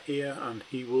is not here and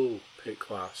he will pick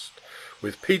last.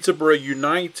 With Peterborough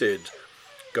United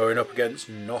going up against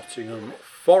Nottingham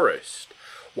Forest.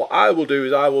 What I will do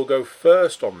is I will go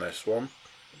first on this one.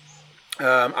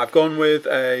 I've gone with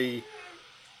a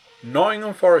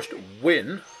Nottingham Forest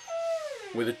win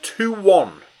with a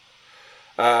 2-1.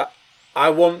 I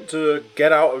want to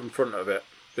get out in front of it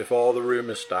before the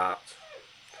rumours start.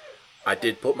 I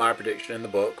did put my prediction in the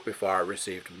book before I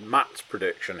received Matt's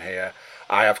prediction here.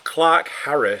 I have Clark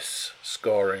Harris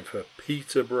scoring for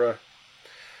Peterborough.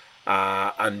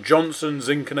 And Johnson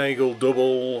Zinkernagel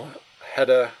double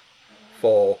header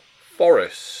for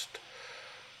Forest.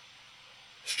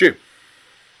 Stu.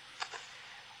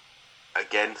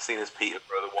 Again, seeing as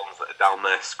Peterborough are the ones that are down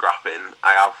there scrapping,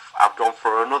 I've gone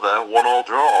for another 1-1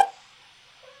 draw.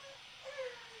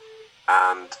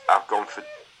 And I've gone for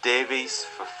Davies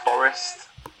for Forest.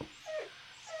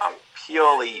 And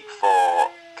purely for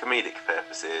comedic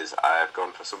purposes, I have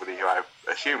gone for somebody who I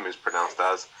assume is pronounced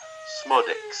as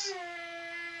Smodix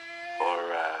for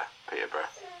Peterborough.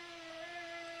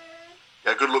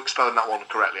 Yeah, good luck spelling that one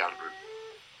correctly, Andrew.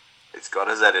 It's got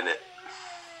a Z in it.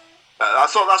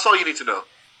 That's all you need to know.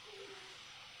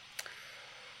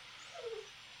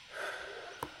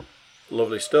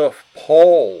 Lovely stuff.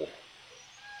 Paul.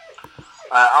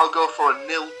 I'll go for a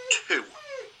 0-2.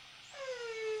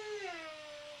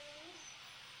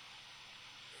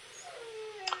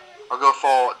 I'll go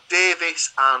for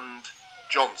Davis and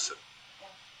Johnson.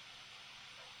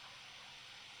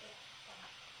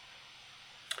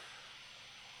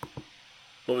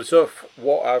 Lovely stuff.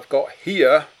 What I've got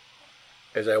here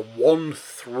is a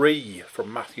 1-3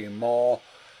 from Matthew Moore.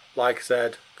 Like I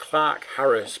said, Clark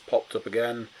Harris popped up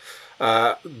again.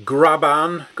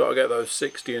 Graban, got to get those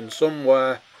 60 in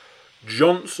somewhere.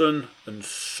 Johnson and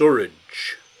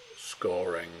Surridge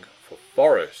scoring for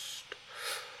Forest.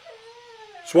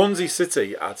 Swansea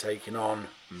City are taking on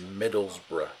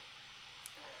Middlesbrough.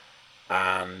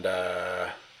 And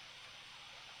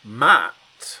Matt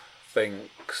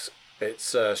thinks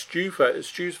it's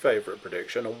Stu's favourite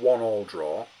prediction, a 1-1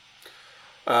 draw.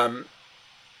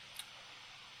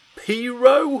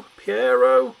 Piero?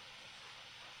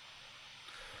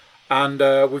 And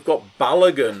we've got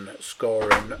Balogun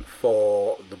scoring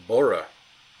for the Borough.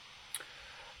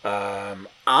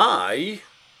 I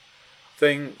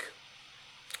think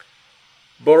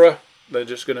Borough, they're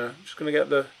just gonna get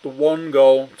the one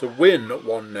goal to win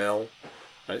 1-0,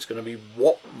 and it's gonna be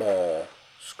Watmore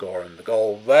scoring the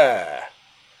goal there.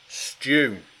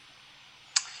 Stu.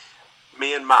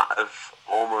 Me and Matt have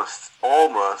almost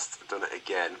done it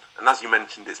again, and as you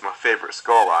mentioned, it's my favourite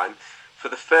scoreline. For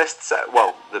the first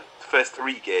the first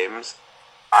 3 games,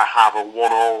 I have a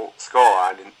 1-1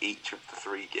 scoreline in each of the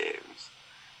 3 games.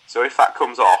 So if that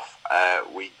comes off,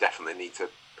 we definitely need to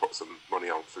put some money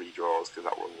on 3 draws, because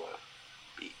that will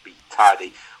be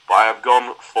tidy. But I have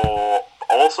gone for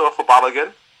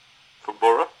Balogun for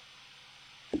Borough,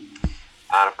 and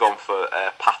I've gone for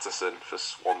Patterson for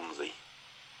Swansea.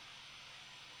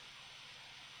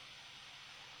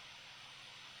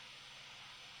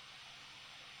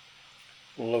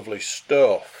 Lovely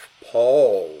stuff.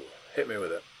 Paul, hit me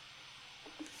with it.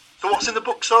 So what's in the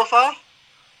book so far?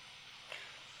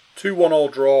 2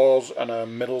 1-1 draws and a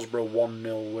Middlesbrough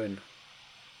 1-0 win.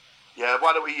 Yeah,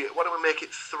 why don't we make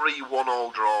it 3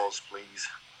 1-1 draws, please?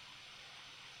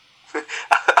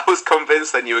 I was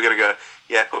convinced then you were going to go,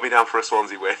 yeah, put me down for a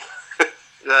Swansea win.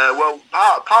 Well,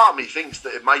 part of me thinks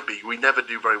that it might be. We never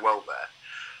do very well there.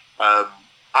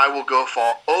 I will go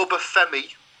for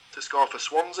Obafemi to score for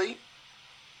Swansea.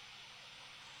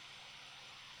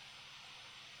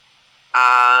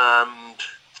 And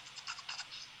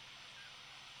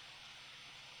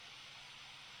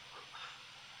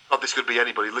God, this could be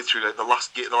anybody. Literally, like the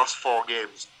last 4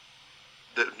 games,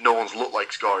 that no one's looked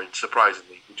like scoring.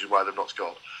 Surprisingly, which is why they've not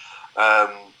scored.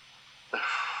 I'll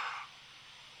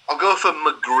go for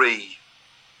McGree.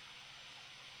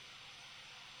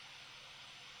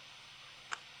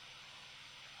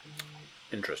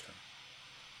 Interesting.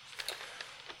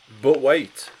 But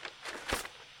wait,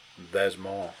 there's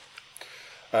more.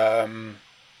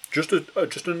 Just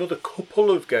another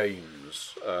couple of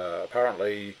games.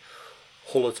 Apparently,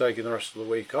 Hull are taking the rest of the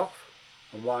week off,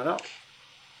 and why not?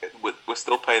 We're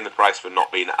still paying the price for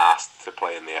not being asked to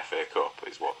play in the FA Cup,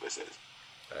 is what this is.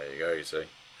 There you go, you see.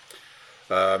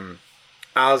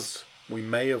 As we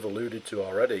may have alluded to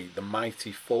already, the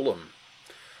mighty Fulham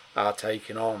are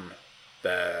taking on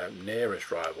their nearest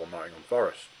rival, Nottingham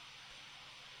Forest.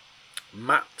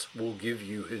 Matt will give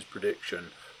you his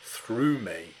prediction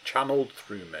channeled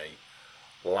through me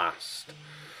last.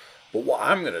 But what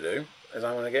I'm going to do is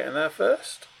I'm going to get in there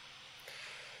first.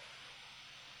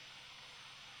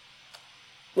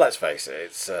 Let's face it,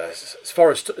 it's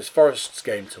Forest's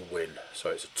game to win. So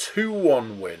it's a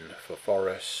 2-1 win for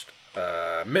Forest.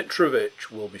 Mitrovic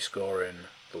will be scoring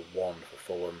the 1 for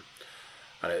Fulham.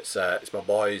 And it's my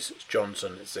boys, it's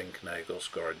Johnson, it's Zinkernagel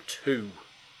scoring 2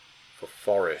 for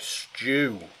Forest.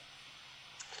 Stu.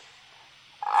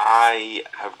 I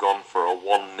have gone for a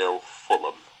 1-0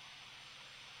 Fulham.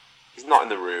 He's not in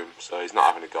the room, so he's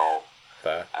not having a goal.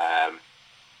 Fair. And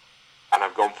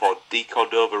I've gone for De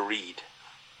Cordova-Reid.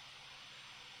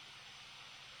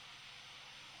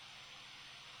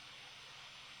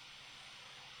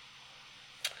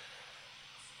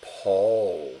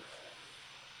 Paul.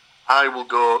 I will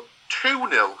go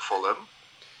 2-0 Fulham.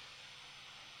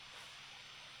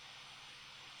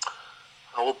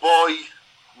 Our boy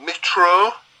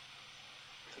Mitro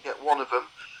to get one of them,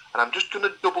 and I'm just going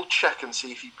to double check and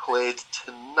see if he played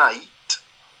tonight.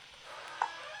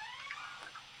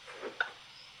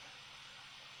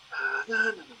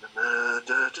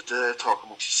 Talk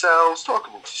amongst yourselves.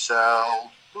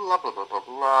 Blah blah blah blah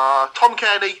blah. Tom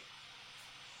Kenny,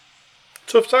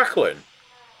 Tough tackling.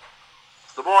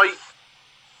 the boy.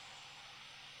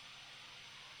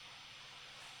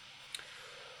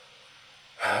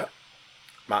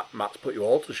 Matt's put you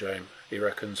all to shame. He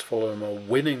reckons Fulham are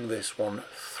winning this one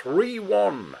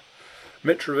 3-1.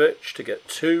 Mitrovic to get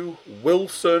 2,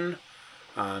 Wilson,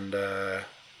 and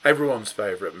everyone's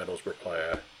favourite Middlesbrough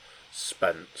player,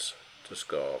 Spence, to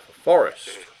score for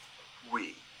Forest.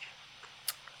 We.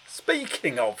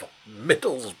 Speaking of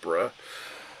Middlesbrough,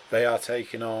 They are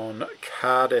taking on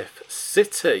Cardiff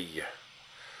City.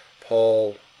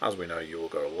 Paul, as we know, you will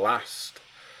go last.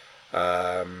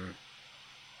 Sorry,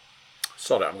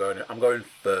 I'm going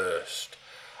first.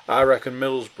 I reckon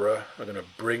Middlesbrough are going to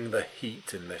bring the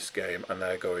heat in this game, and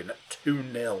they're going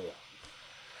 2-0.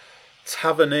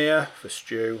 Tavernier for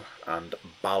Stu and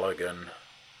Balogun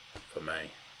for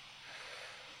me.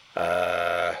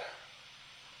 I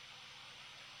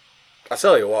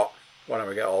tell you what, why don't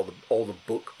we get all the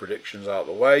book predictions out of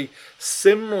the way?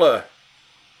 Similar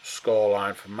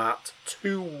scoreline for Matt,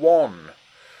 2-1,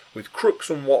 with Crooks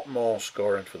and Watmore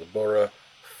scoring for the Borough,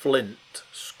 Flint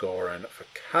scoring for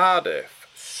Cardiff.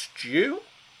 Stu?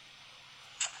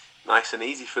 Nice and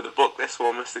easy for the book, this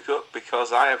one, Mr. Cook,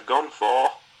 because I have gone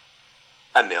for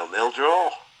a 0-0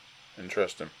 draw.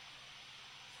 Interesting.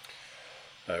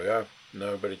 There we go.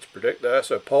 Nobody to predict there.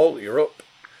 So, Paul, you're up.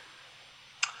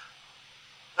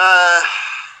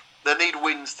 They need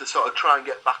wins to sort of try and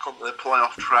get back onto the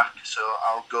playoff track, so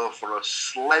I'll go for a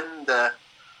slender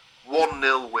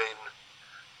 1-0 win.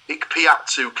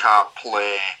 Ikpeatu can't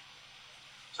play,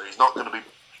 so he's not going to be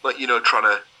trying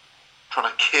to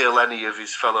kill any of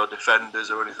his fellow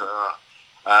defenders or anything like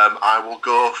that. I will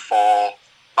go for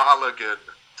Balogun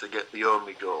to get the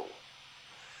only goal.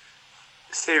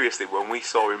 Seriously, when we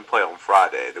saw him play on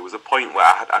Friday, there was a point where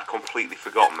I'd completely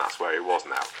forgotten that's where he was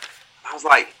now. I was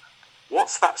like,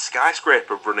 what's that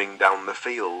skyscraper running down the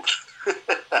field?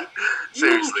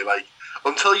 Seriously,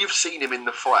 until you've seen him in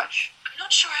the flesh. I'm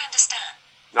not sure I understand.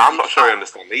 No, I'm not sure I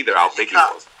understand either how big he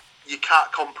was. You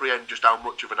can't comprehend just how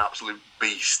much of an absolute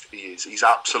beast he is. He's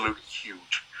absolutely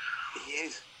huge. He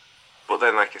is. But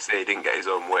then, like I say, he didn't get his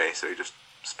own way, so he just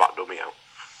spat dummy out.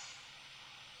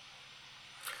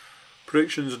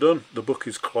 Predictions are done. The book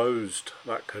is closed.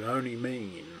 That can only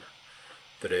mean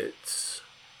that it's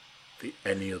the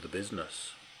any other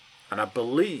business. And I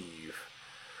believe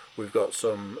we've got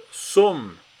some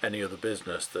any other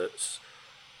business that's,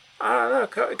 I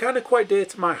don't know, kind of quite dear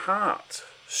to my heart.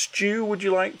 Stu, would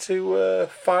you like to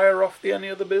fire off the any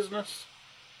other business?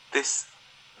 This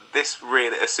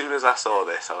really, as soon as I saw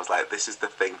this, I was like, this is the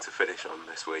thing to finish on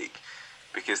this week,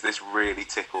 because this really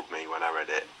tickled me when I read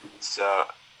it. So,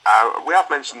 we have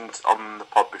mentioned on the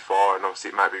pod before, and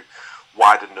obviously it might be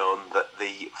wider known, that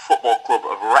the Football Club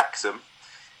of Wrexham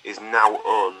is now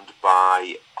owned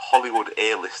by Hollywood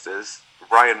A-listers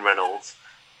Ryan Reynolds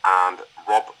and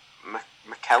Rob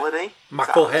McElhenney.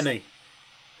 McElhenney.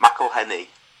 McElhenney.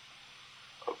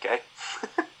 Okay.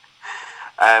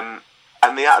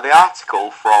 And the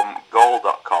article from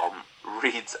Goal.com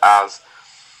reads as,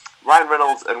 Ryan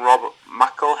Reynolds and Rob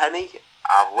McElhenney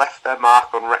have left their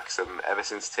mark on Wrexham ever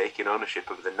since taking ownership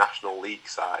of the National League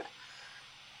side.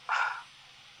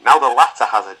 Now the latter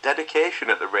has a dedication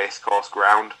at the racecourse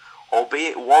ground,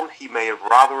 albeit one he may have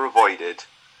rather avoided.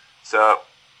 So,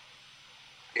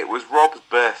 it was Rob's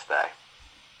birthday.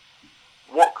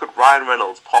 What could Ryan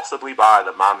Reynolds possibly buy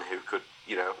the man who could,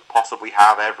 possibly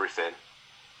have everything?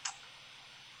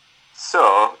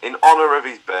 So, in honour of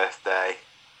his birthday,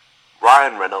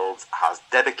 Ryan Reynolds has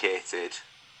dedicated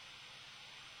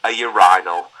a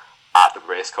urinal at the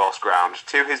racecourse ground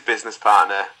to his business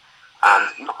partner, and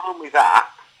not only that,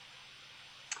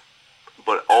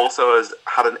 but also has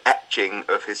had an etching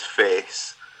of his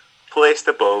face placed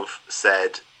above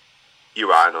said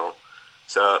urinal.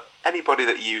 So anybody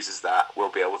that uses that will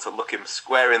be able to look him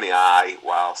square in the eye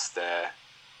whilst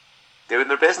doing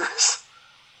their business.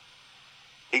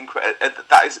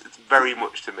 That is very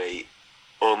much, to me,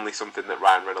 only something that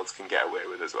Ryan Reynolds can get away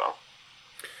with as well.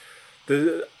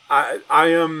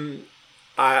 I'm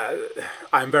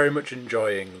very much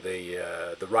enjoying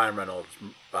the Ryan Reynolds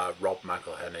Rob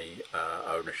McElhenney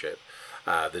ownership.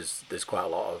 There's quite a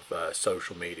lot of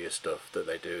social media stuff that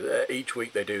they do. Each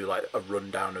week they do like a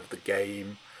rundown of the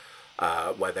game,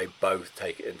 where they both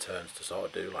take it in turns to sort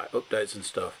of do like updates and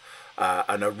stuff.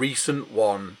 And a recent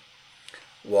one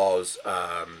was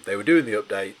they were doing the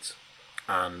updates,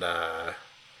 and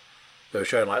they were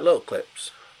showing like little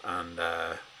clips, and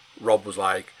Rob was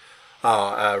like,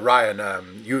 "Oh,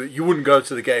 Ryan, you wouldn't go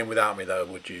to the game without me though,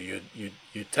 would you?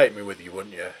 You'd take me with you,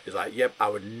 wouldn't you?" He's like, "Yep, I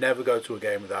would never go to a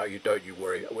game without you, don't you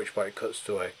worry." At which point it cuts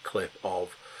to a clip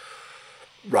of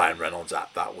Ryan Reynolds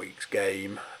at that week's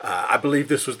game. I believe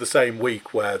this was the same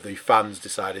week where the fans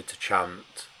decided to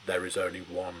chant, "There is only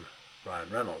one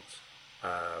Ryan Reynolds."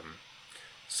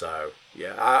 So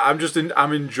yeah,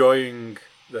 I'm enjoying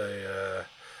the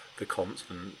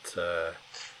constant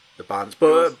the bands,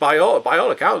 but by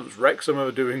all accounts, Wrexham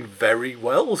are doing very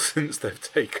well since they've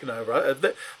taken over.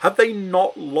 Have they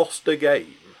not lost a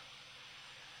game?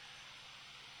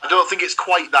 I don't think it's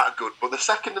quite that good, but they're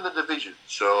second in the division,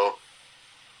 so...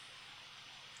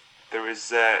 There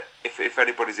is, if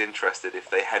anybody's interested, if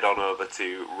they head on over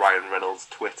to Ryan Reynolds'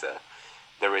 Twitter,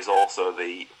 there is also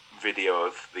the video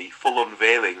of the full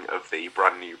unveiling of the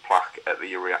brand new plaque at the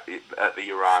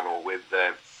urinal with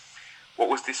what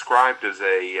was described as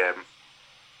a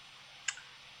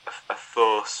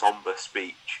faux sombre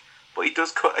speech, but he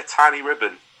does cut a tiny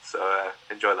ribbon. So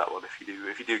enjoy that one if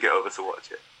you do get over to watch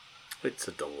it. It's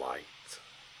a delight.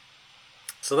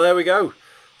 So there we go.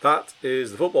 That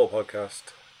is the football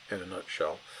podcast in a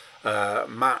nutshell.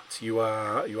 Matt, you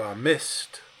are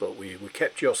missed, but we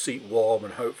kept your seat warm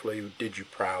and hopefully we did you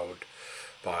proud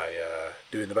by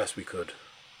doing the best we could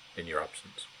in your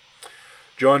absence.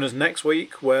 Join us next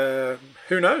week where,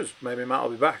 who knows, maybe Matt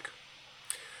will be back.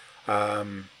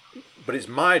 But it's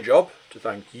my job to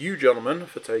thank you gentlemen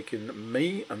for taking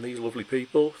me and these lovely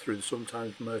people through the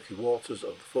sometimes murky waters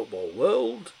of the football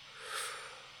world.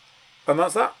 And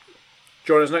that's that.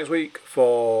 Join us next week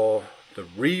for the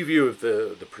review of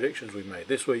the predictions we've made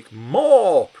this week.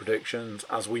 More predictions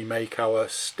as we make our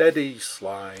steady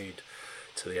slide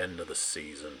to the end of the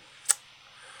season.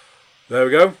 There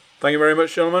we go. Thank you very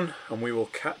much, gentlemen, and we will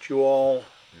catch you all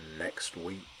next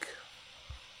week.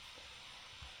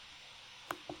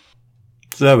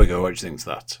 So there we go. What do you think of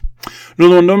that?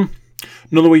 Another one done.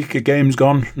 Another week of games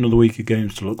gone. Another week of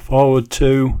games to look forward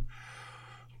to.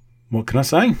 What can I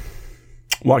say?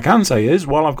 What I can say is,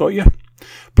 while I've got you,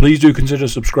 please do consider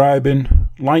subscribing,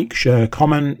 like, share,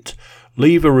 comment,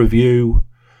 leave a review.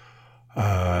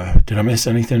 Did I miss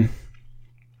anything?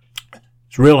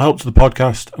 It's a real help to the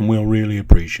podcast and we'll really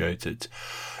appreciate it.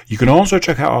 You can also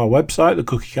check out our website,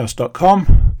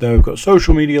 thecookiecast.com. There we've got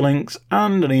social media links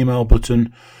and an email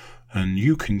button, and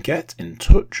you can get in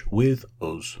touch with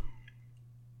us.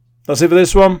 That's it for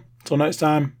this one. Until next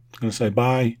time, I'm going to say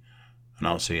bye, and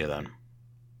I'll see you then.